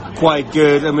is quite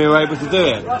good, and we were able to do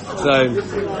it. So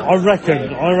I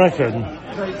reckon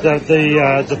that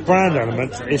the brand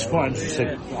element is quite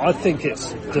interesting. I think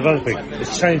it's developing,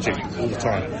 it's changing all the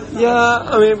time. yeah,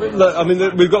 I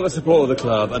mean, we've got the support of the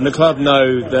club, and the club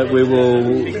know that we will.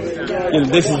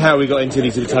 This is how we got into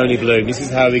Tony Bloom. This is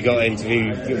how we got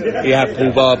into. We have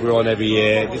Paul Barber on every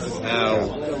year. This is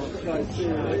how.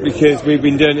 Because we've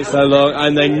been doing it so long,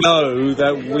 and they know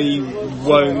that we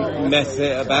won't mess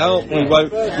it about. We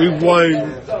won't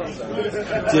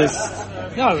just...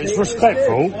 No, it's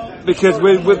respectful. Because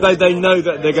they know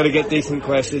that they're going to get decent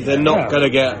questions. They're not going to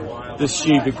get the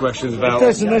stupid questions about... If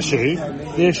there's an issue,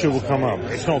 the issue will come up.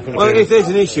 It's not going to Well, be... if there's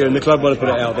an issue and the club want to put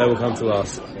it out, they will come to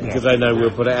us. Because they know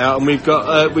we'll put it out. And we've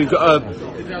got a big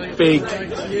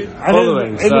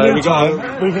following. In the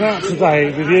meantime, we've been out today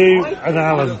with you and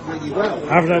Alan,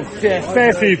 having a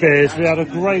fair few beers. We had a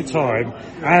great time.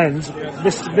 And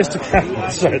Mr. Campbell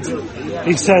said,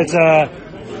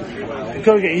 we've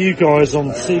got to get you guys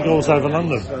on Seagulls over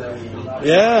London.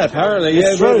 Yeah, apparently.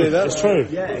 It's true. It's true.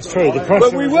 It's true. The press.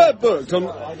 But we were booked on...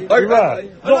 We were.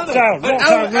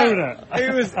 Lockdown ruined it.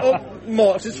 It was on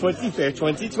March the 25th,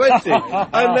 2020.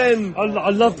 And then... I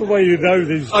love the way you know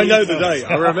these. I know the date.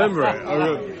 I remember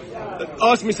it.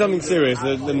 Ask me something serious,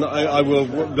 and I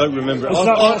won't remember it.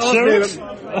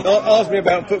 Ask me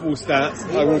about football stats.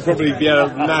 I will probably be able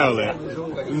to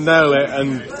nail it,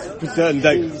 and for certain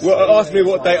date. Well, ask me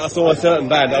what date I saw a certain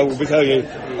band. I will be telling you.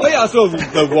 Oh yeah, I saw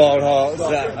the Wild Hearts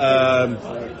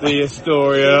at the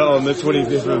Astoria on the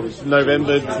 25th of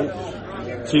November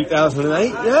 2008.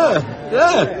 Yeah.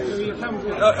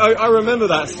 I remember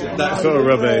that sort of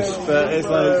rubbish, but it's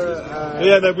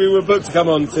like, we were booked to come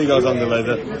on Seagulls Under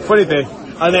Leather, 25th,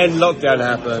 and then lockdown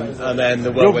happened, and then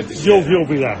the world went to shit. You'll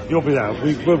be there. We're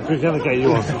going to get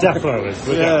you on, definitely.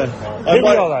 Here we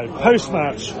are though,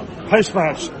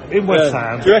 post-match in West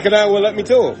Ham. Do you reckon Al will let me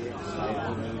talk?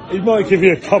 He might give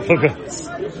you a couple of minutes.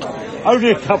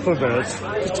 Only a couple of minutes.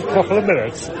 Just a couple of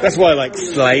minutes. That's why I like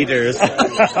sliders. On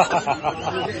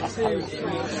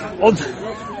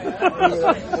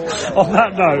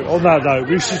that note,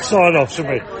 we should sign off,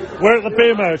 shouldn't we? We're at the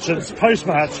Beer Merchants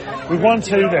post-match. We won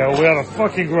 2-0. We had a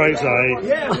fucking great day.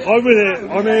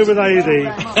 I'm here with AD,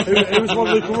 who was one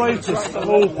of the greatest of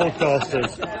all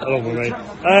podcasters, along with me.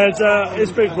 And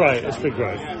it's been great.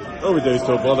 All we do is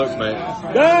talk bollocks, mate.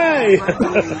 Yay!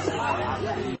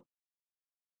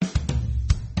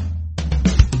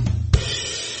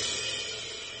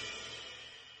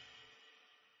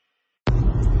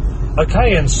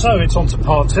 Okay, and so it's on to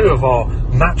part 2 of our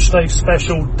matchday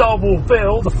special double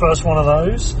bill, the first one of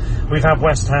those. We've had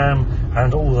West Ham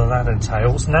and all that that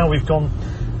entails. Now we've gone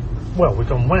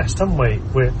west, haven't we?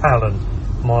 With Alan,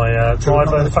 my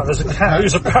driver. In fact, there's a cat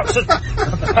who's about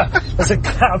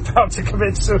to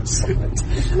commit suicide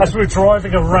as we're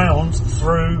driving around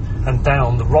through and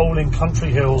down the rolling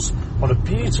country hills on a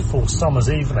beautiful summer's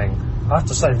evening. I have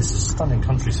to say, this is stunning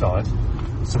countryside.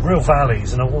 It's the real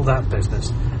valleys and all that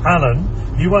business. Alan,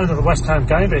 you weren't at the West Ham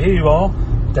game, but here you are,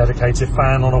 dedicated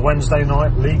fan on a Wednesday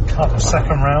night, League Cup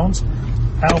second round,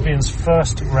 Albion's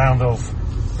first round of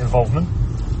involvement.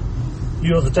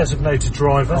 You're the designated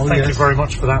driver. Thank you very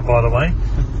much for that, by the way.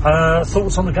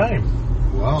 Thoughts on the game?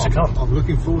 Well, I'm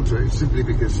looking forward to it simply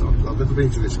because I've never been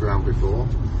to this ground before.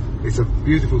 It's a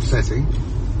beautiful setting,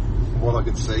 from what I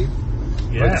can see.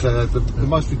 Yeah. But the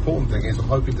most important thing is I'm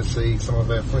hoping to see some of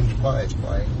their fringe players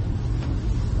playing,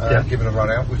 given a run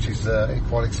out, which is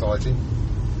quite exciting.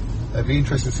 It'd be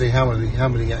interesting to see how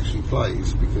many actually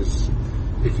plays, because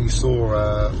if you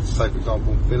saw, say for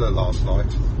example, Villa last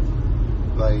night,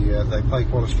 they play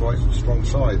quite a strong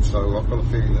side. So I've got a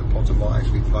feeling that Potter might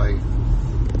actually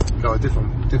go a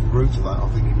different route to that. I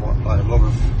think he might play a lot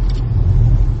of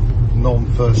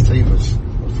non-first teamers,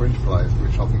 fringe players,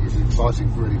 which I think is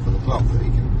exciting really for the club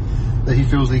that he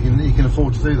feels he can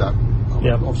afford to do that.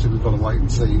 Obviously we've got to wait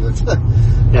and see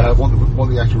what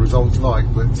the actual results like,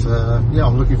 but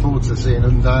I'm looking forward to seeing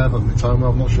Undav and Mitoma.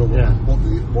 I'm not sure what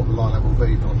the lineup will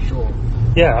be, but I'm sure.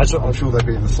 Yeah, I'm sure they'll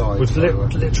be in the side. We've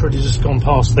literally just gone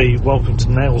past the Welcome to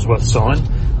Nailsworth sign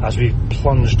as we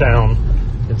plunge down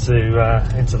into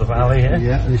the valley here.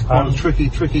 Yeah, and it's quite a tricky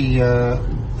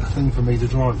thing for me to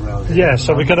drive around here. Yeah,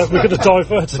 so we're gonna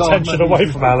divert attention away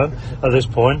from Alan at this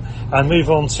point and move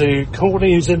on to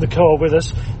Courtney, who's in the car with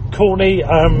us. Courtney,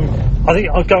 I think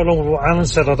I'll go along with what Alan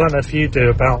said. I don't know if you do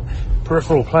about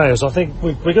peripheral players. I think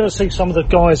we're going to see some of the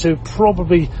guys who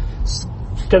probably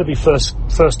going to be first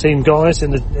team guys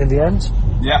in the end.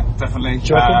 Yeah, definitely.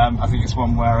 I think it's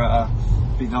one where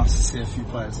it'd be nice to see a few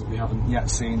players that we haven't yet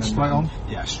seen. Straight on?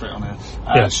 Yeah, straight on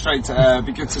here. Straight to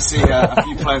be good to see a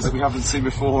few players that we haven't seen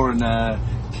before, and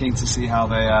keen to see how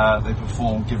they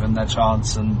perform given their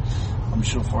chance. And I'm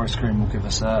sure Forest Green will give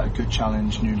us a good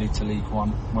challenge newly to League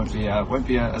One. Won't be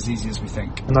as easy as we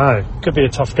think. No, could be a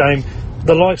tough game.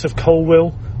 The likes of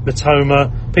Colwill,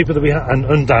 Mitoma, people that and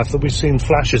Undav that we've seen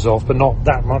flashes of, but not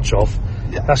that much of.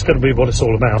 Yeah. That's going to be what it's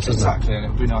all about, isn't it? Exactly, and it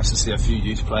would be nice to see a few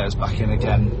youth players back in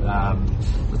again.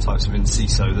 The types of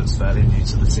Enciso that's fairly new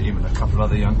to the team, and a couple of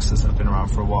other youngsters that have been around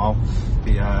for a while.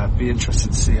 Be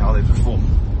interested to see how they perform.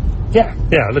 Yeah,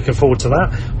 looking forward to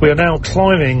that. We are now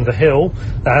climbing the hill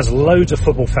that has loads of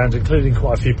football fans, including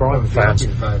quite a few Brighton fans.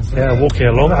 Walking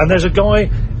along. And there's a guy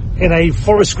in a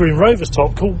Forest Green Rovers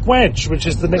top called Wedge, which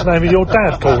is the nickname of your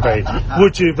dad, Cordy.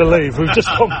 Would you believe? We've just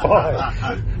gone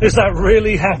by. Is that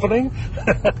really happening?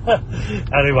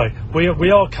 Anyway,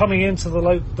 we are coming into the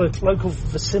local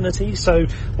vicinity, so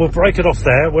we'll break it off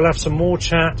there. We'll have some more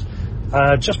chat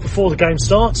just before the game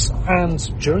starts and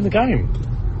during the game.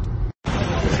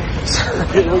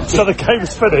 So the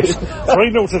game's finished.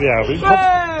 3-0 to the Albion.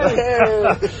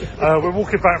 We're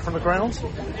walking back from the ground.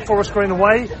 Forest Green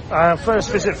away.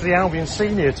 First visit for the Albion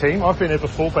senior team. I've been here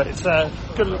before, but it's a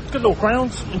good little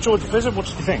ground. Enjoyed the visit. What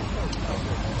did you think?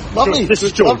 Lovely. This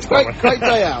is George. Great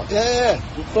day out. Yeah.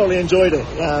 Thoroughly enjoyed it.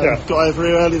 Got over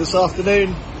here early this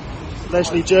afternoon.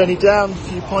 Leisurely journey down, a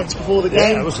few pints before the game.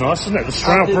 Yeah, it was nice, wasn't it? The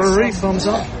Stroud Brewery, thumbs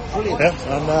up. Brilliant.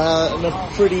 Yeah. And a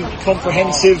pretty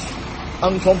comprehensive,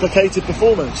 uncomplicated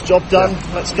performance. Job done.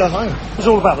 Let's go home. It was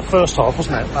all about the first half,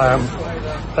 wasn't it?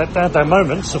 They had their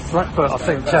moments of threat, but I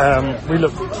think we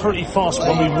looked pretty fast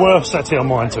when we were setting our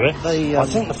mind to it. I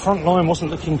think the front line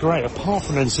wasn't looking great, apart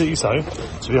from Enciso,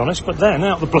 to be honest. But then,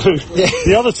 out of the blue,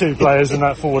 the other two players in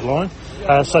that forward line,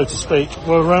 so to speak,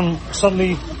 were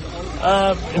suddenly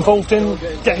involved in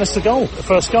getting us the goal, the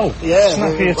first goal.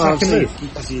 Snappy attacking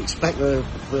move. As you expect,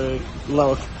 the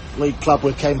lower league club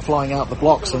came flying out the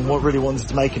blocks and really wanted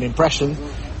to make an impression.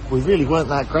 We really weren't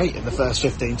that great in the first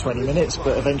 15-20 minutes,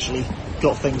 but eventually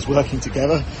got things working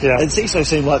together. And Enciso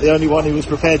seemed like the only one who was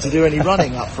prepared to do any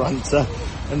running up front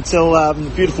until a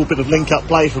beautiful bit of link-up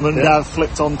play from Undav,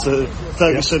 flicked on to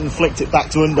Ferguson, flicked it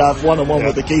back to Undav, one-on-one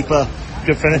with the keeper.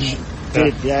 Good finish.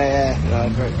 Great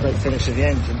finish at the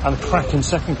end. And a cracking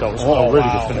second goal as well. Really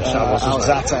good finish that was.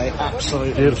 Alzate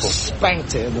absolutely beautiful.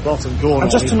 Spanked it in the bottom corner.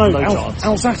 And just to note,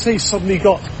 Alzate suddenly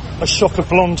got a shock of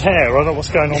blonde hair. I don't know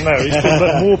what's going on there. He's been a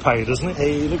bit more paid, hasn't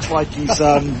he? He looks like he's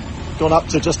gone up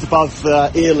to just above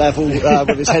ear level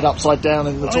with his head upside down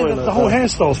in the toilet. The whole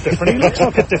hairstyle's different. He looks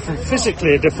like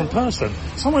physically a different person.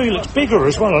 Someone who looks bigger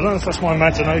as well. I don't know if that's my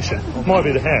imagination. It might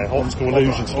be the hair. Optical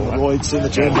illusions. Roids in the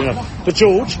gym. But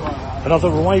George, another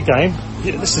away game.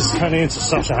 This is turning into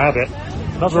such a habit.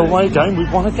 Another away game,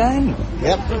 we've won a game.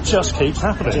 Yep. It just keeps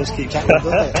happening. It just keeps happening,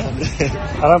 doesn't it?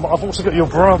 I've also got your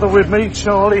brother with me,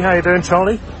 Charlie. How you doing,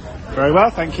 Charlie? Very well,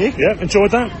 thank you. Yeah,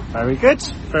 enjoyed that? Very good.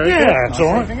 Very good. Yeah, it's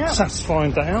alright.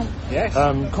 Satisfying day out. Yes.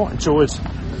 Quite enjoyed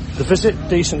the visit.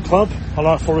 Decent club. I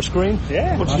like Forest Green.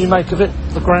 Yeah. What did you make of it?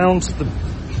 The ground,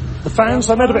 the fans,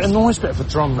 they made a bit of noise, bit of a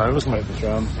drum though, wasn't it? The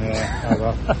drum, yeah. Oh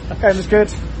well.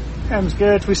 Game was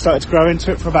good. We started to grow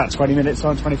into it for about 20 minutes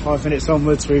on, 25 minutes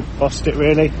onwards. We bossed it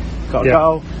really. Got a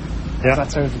goal. Yeah.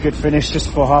 That's a good finish just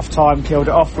before half time. Killed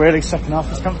it off really. Second half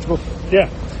was comfortable. Yeah.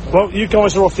 Well, you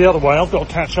guys are off the other way. I've got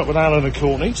to catch up with Alan and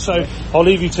Courtney, so I'll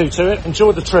leave you two to it.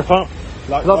 Enjoy the trip up.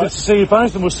 Likewise. Lovely to see you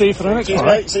both, and we'll see you for the next one.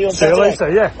 Mate. See you on Saturday. later.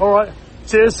 Yeah, all right.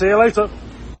 Cheers. See you later.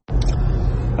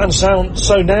 And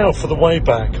so now for the way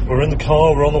back. We're in the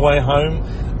car. We're on the way home.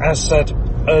 As said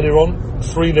earlier on,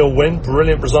 3-0 win,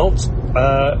 brilliant result.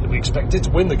 We expected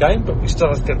to win the game, but we still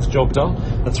have to get the job done,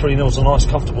 and 3-0 is a nice,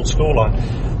 comfortable scoreline.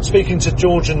 Speaking to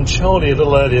George and Charlie a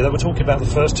little earlier, they were talking about the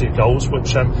first two goals,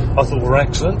 which I thought were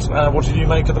excellent. What did you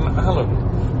make of them, Alan?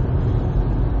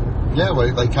 Yeah,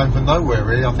 well, they came from nowhere,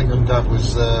 really. I think Undav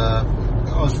was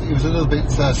he was a little bit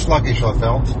sluggish, I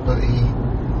felt, but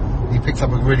he picked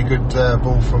up a really good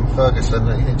ball from Ferguson,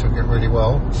 and he took it really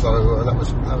well, so that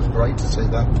was great to see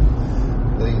that.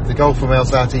 The goal from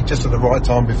Alzate just at the right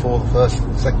time before the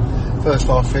first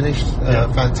half finished.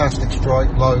 Fantastic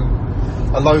strike,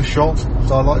 a low shot.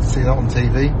 So I like to see that on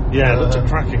TV. Yeah, it looked a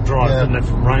cracking drive, didn't it,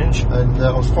 from range? And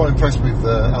I was quite impressed with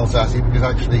Alzate because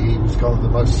actually he was kind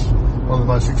of one of the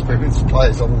most experienced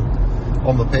players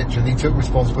on the pitch, and he took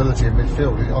responsibility in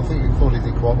midfield. I think he thought he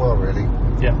did quite well, really.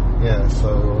 Yeah, so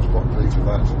I was quite pleased with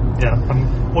that. Yeah,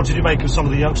 what did you make of some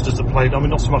of the youngsters that played? I mean,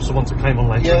 not so much the ones that came on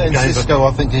later in the game. Cisco,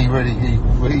 I think he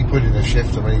put in a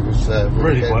shift. I mean, he was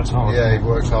really worked hard. Yeah, he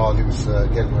worked hard. He was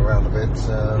getting around a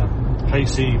bit.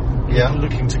 Casey,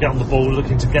 looking to get on the ball,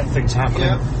 looking to get things happening.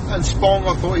 Yeah, and Spong,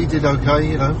 I thought he did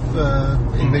okay. In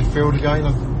midfield again.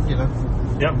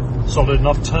 Yeah, solid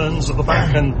enough turns at the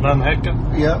back and Hector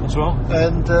as well.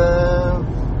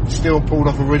 And still pulled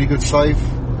off a really good save.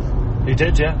 He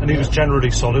did, and he was generally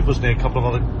solid, wasn't he? A couple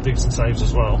of other decent saves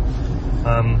as well.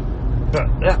 But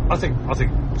I think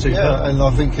super. Yeah, and I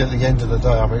think at the end of the day,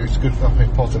 I mean, it's good. I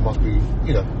think Potter must be,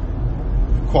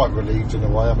 quite relieved in a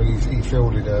way. I mean, he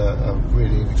fielded a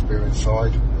really inexperienced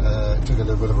side, took a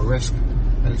little bit of a risk,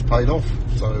 and it's paid off.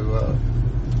 So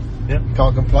you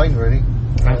can't complain really.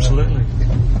 Absolutely.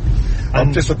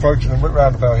 I'm just approaching the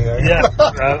roundabout here.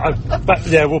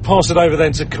 Yeah, we'll pass it over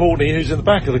then to Courtney, who's in the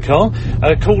back of the car.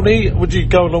 Courtney, would you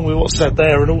go along with what's said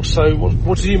there, and also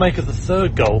what do you make of the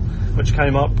third goal, which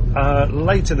came up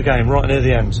late in the game, right near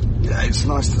the end? Yeah, it's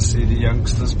nice to see the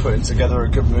youngsters putting together a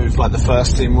good move like the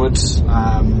first team would.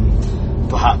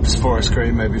 Perhaps Forest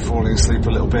Green maybe falling asleep a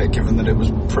little bit, given that it was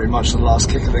pretty much the last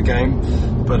kick of the game.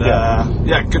 But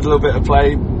good little bit of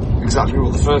play, exactly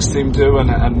what the first team do,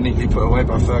 and neatly put away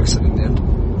by Ferguson in the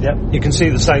end. Yeah, you can see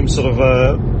the same sort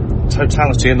of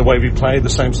totality in the way we play, the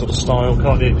same sort of style,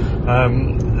 can't you?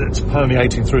 It's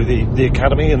permeating through the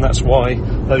academy, and that's why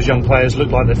those young players look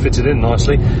like they're fitted in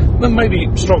nicely. They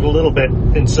maybe struggle a little bit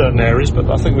in certain areas, but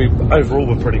I think we overall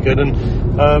were pretty good. And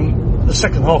the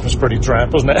second half was pretty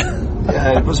drab, wasn't it?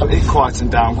 Yeah, it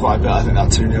quietened down quite a bit. I think that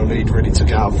 2-0 lead really took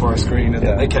it out of Forest Green,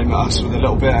 and they came at us with a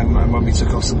little bit, and when we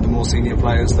took off some of the more senior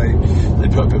players, they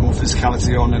put a bit more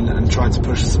physicality on and tried to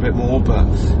push us a bit more, but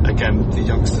again, the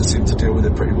youngsters seemed to deal with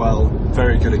it pretty well.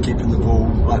 Very good at keeping the ball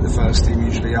like the first team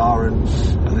usually are, and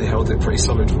they held it pretty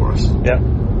solid for us. Yeah.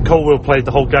 Colwell played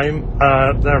the whole game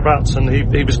thereabouts, and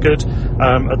he was good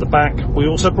at the back. We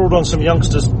also brought on some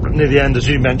youngsters near the end, as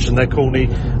you mentioned there, Courtney.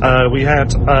 We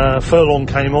had Furlong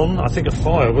came on, I think a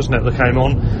Fire, wasn't it, that came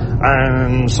on,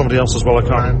 and somebody else as well. I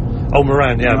can't.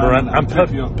 Moran, and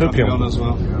Pupion as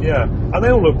well. Yeah, and they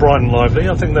all look bright and lively.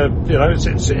 I think they're,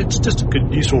 it's just a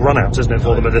good, useful run out, isn't it,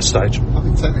 for them at this stage? I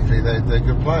think technically they're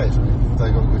good players. I mean,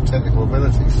 they've got good technical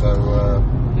ability, so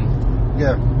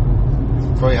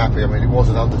very happy. I mean, it was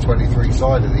an under-23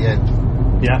 side at the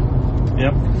end. Yeah.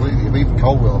 Completely. I mean, even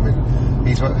Colwell, I mean,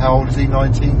 he's, how old is he,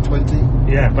 19, 20?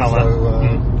 Yeah, about that.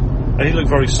 And he looked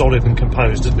very solid and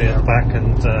composed, didn't he, at the back?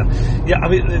 And I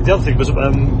mean, the other thing was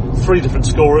 3 different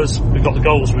scorers. We've got the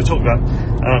goals we talked about,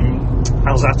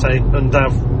 Alzate and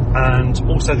Dav, and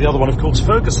also the other one, of course,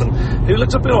 Ferguson, who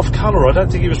looked a bit off colour. I don't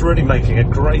think he was really making a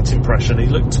great impression. He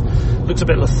looked a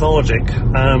bit lethargic,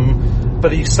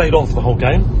 but he stayed on for the whole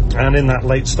game, and in that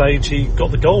late stage he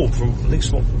got the goal, from at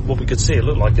least what we could see. It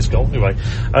looked like his goal anyway.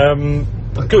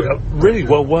 Good, really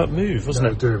well worked move, wasn't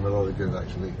it? Doing a lot of good,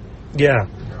 actually. Yeah,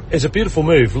 it's a beautiful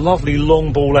move. Lovely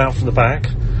long ball out from the back,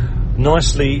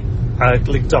 nicely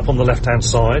linked up on the left-hand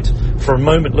side. For a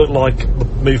moment looked like the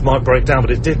move might break down,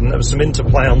 but it didn't. There was some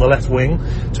interplay on the left wing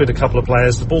between a couple of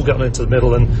players. The ball got into the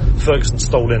middle, and Ferguson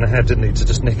stole in ahead, didn't he, to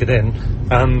just nick it in.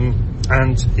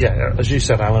 And yeah, as you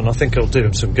said, Alan, I think it'll do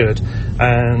him some good.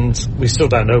 And we still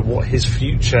don't know what his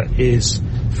future is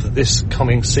for this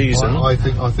coming season. I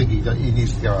think he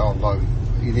needs to go out on loan.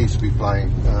 He needs to be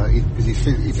playing because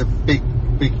he's a big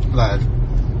lad,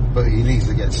 but he needs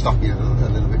to get stuck in a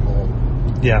little bit more.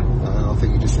 Yeah, and I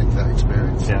think he just needs that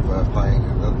experience of playing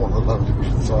at one of the lower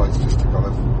division sides, just to kind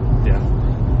of,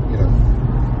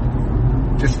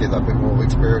 just get that bit more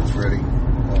experience, really.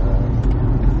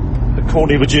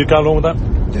 Courtney, would you go along with that?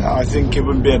 Yeah, I think it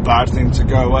wouldn't be a bad thing to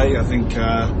go away. I think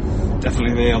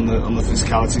definitely on the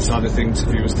physicality side of things,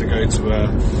 if he was to go to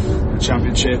a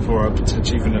championship or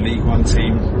potentially even a League One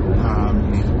team,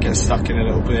 get stuck in a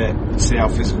little bit, see how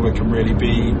physical it can really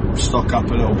be, stock up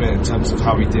a little bit in terms of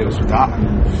how he deals with that,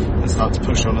 and start to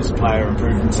push on as a player and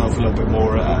prove himself a little bit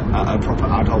more at a proper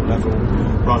adult level,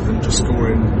 rather than just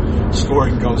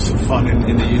scoring goals for fun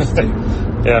in the youth team.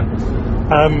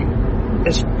 Yeah.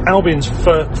 It's Albion's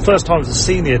first time the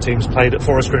senior teams played at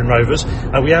Forest Green Rovers.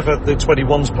 We have the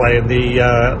 21s play in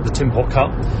the Tim Pot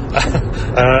Cup,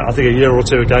 I think a year or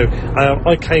two ago.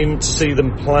 I came to see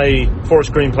them play,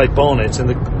 Forest Green played Barnet in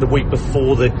the week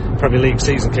before the Premier League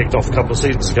season kicked off a couple of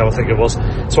seasons ago, I think it was.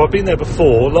 So I've been there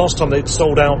before. Last time they'd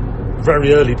sold out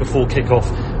very early before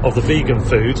kick-off of the vegan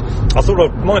food. I thought I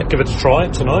might give it a try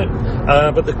tonight,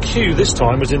 but the queue this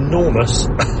time was enormous.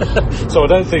 So I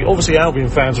don't think, obviously Albion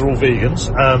fans are all vegans,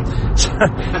 so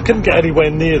couldn't get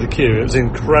anywhere near the queue. It was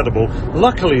incredible.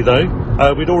 Luckily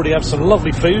though, we'd already had some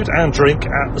lovely food and drink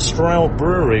at the Stroud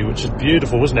Brewery, which is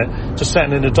beautiful, wasn't it? Just set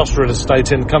in an industrial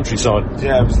estate in the countryside.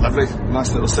 Yeah, it was lovely.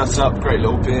 Nice little setup, great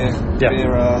little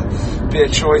beer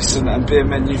choice and beer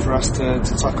menu for us to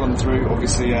tuck on through.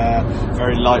 Obviously,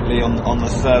 very lightly on the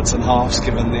thirds and halves,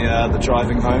 given the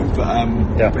driving home.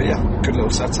 But good little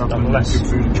setup and good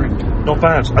food and drink. Not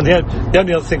bad. And the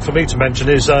only other thing for me to mention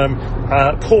is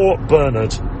poor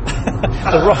Bernard.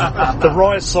 The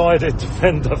right-sided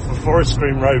defender for Forest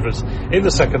Green Rovers in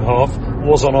the second half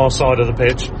was on our side of the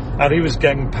pitch, and he was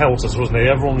getting pelters, wasn't he?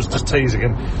 Everyone was just teasing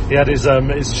him. He had his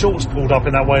shorts pulled up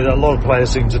in that way that a lot of players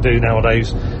seem to do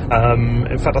nowadays.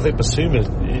 In fact, I think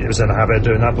Basuma was in the habit of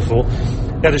doing that before.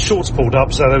 He had his shorts pulled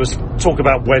up, so there was talk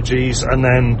about wedgies, and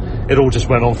then it all just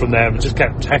went on from there. We just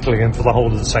kept tackling him for the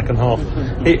whole of the second half.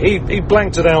 He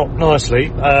blanked it out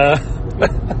nicely.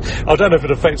 I don't know if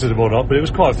it affected him or not, but it was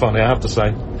quite funny, I have to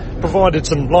say. Provided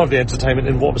some lively entertainment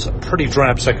in what was a pretty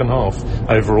drab second half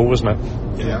overall, wasn't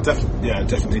it? Yeah,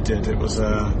 definitely did. It was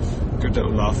a good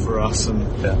little laugh for us and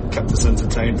kept us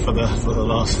entertained for the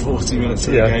last 40 minutes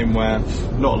of the game, where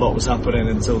not a lot was happening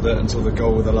until the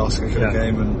goal with the last kick of the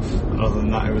game, and other than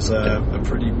that, it was a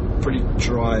pretty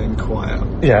dry and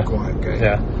quiet game.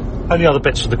 Yeah. Only other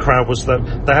bits of the crowd was that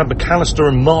they had McAllister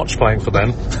and March playing for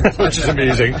them, which is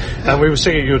amusing. And we were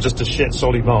singing "You're Just a Shit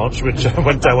Solly March," which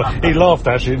went down well. He laughed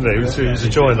actually, didn't he? He was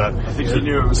enjoying that. I think he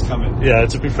knew it was coming. Yeah,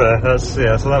 to be fair, so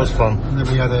that was fun. And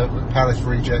then we had a Palace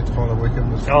reject, Connor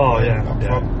Wickham.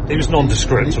 He was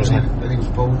nondescript, wasn't he? And he was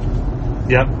pulled.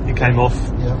 Yeah, he came off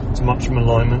to much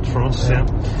alignment from us. The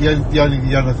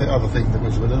other thing that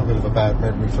was a little bit of a bad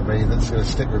memory for me that's going to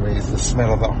stick with me is the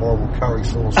smell of that horrible curry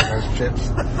sauce on those chips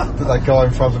that that guy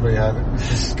in front of me had. It was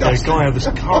disgusting. The guy had this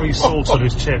curry sauce on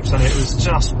his chips, and it was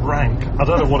just rank. I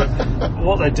don't know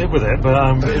what they did with it, but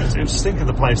it was stinking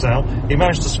the place out. He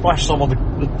managed to splash some on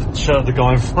the shirt of the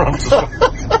guy in front as well.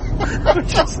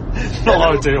 Which is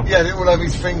not ideal. Yeah, he would have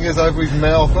his fingers over his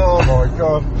mouth. Oh my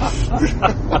god.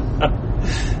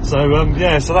 So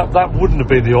that wouldn't have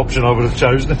been the option I would have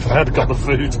chosen if I had got the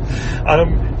food.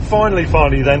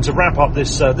 Finally, then to wrap up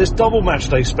this double match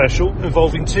day special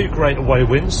involving two great away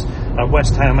wins,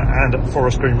 West Ham and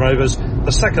Forest Green Rovers.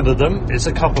 The second of them is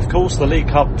a cup, of course, the League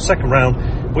Cup second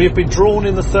round. We have been drawn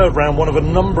in the third round, one of a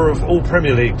number of all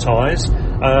Premier League ties.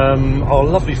 Our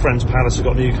lovely friends Palace have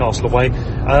got Newcastle away,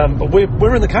 but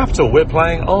we're in the capital. We're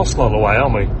playing Arsenal away,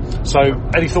 aren't we? So,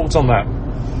 any thoughts on that?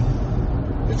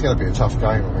 It's going to be a tough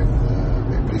game. I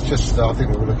mean, but it's just I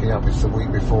think we were looking up. It's the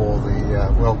week before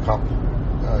the World Cup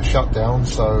shutdown,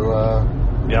 so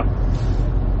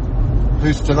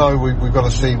who's to know? We've got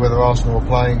to see whether Arsenal are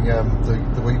playing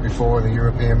the week before in a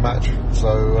European match.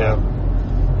 So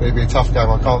it'll be a tough game.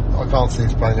 I can't see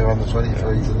us playing their under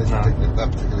 23s in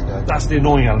that particular game. That's the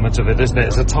annoying element of it, isn't it?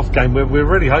 It's a tough game. We're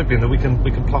really hoping that we can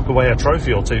pluck away a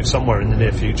trophy or two somewhere in the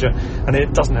near future, and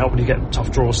it doesn't help when you get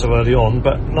tough draws so early on.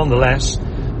 But nonetheless,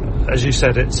 as you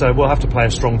said, we'll have to play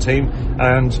a strong team,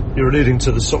 and you're alluding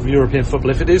to the sort of European football.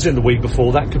 If it is in the week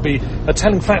before, that could be a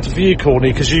telling factor for you,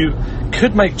 Courtney, because you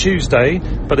could make Tuesday,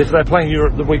 but if they're playing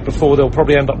Europe the week before, they'll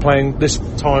probably end up playing this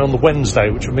tie on the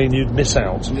Wednesday, which would mean you'd miss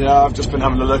out. Yeah, I've just been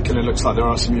having a look, and it looks like there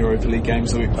are some Europa League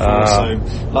games the week before, so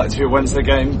likely to be a Wednesday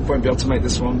game. Won't be able to make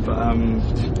this one, but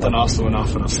done Arsenal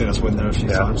enough, and I've seen us win there a few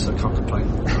times, so can't complain.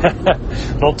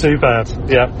 Not too bad.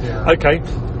 Yeah. Okay.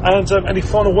 And any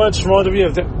final words from either of you?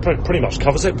 That pretty much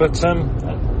covers it, but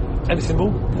anything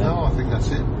more? No, I think that's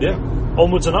it. Yeah.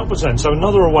 Onwards and upwards then. So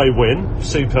another away win.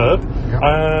 Superb.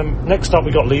 Yep. Next up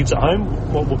we've got Leeds at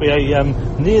home. What will be a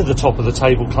near the top of the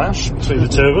table clash between the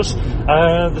two of us.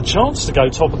 The chance to go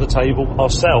top of the table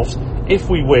ourselves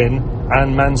if we win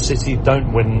and Man City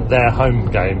don't win their home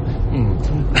game. And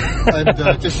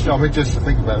just to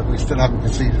think about it, we still haven't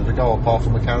conceded a goal apart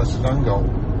from McAllister's own goal.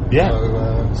 Yeah.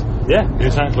 So,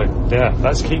 exactly. Yeah,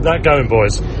 let's keep that going,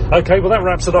 boys. Okay, well that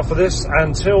wraps it up for this.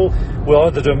 Until we'll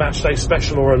either do a match day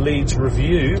special or a Leeds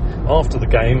review after the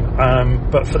game.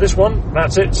 But for this one,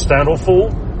 that's it. Stand or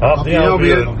fall. Up the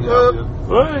Albion.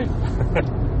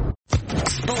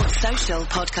 Sports Social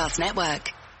Podcast Network.